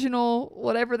 delusional,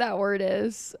 whatever that word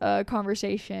is,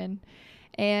 conversation.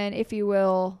 And if you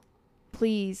will,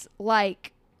 please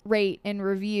like, rate, and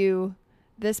review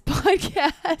this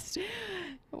podcast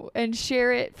and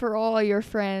share it for all your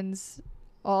friends.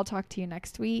 I'll talk to you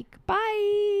next week.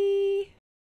 Bye.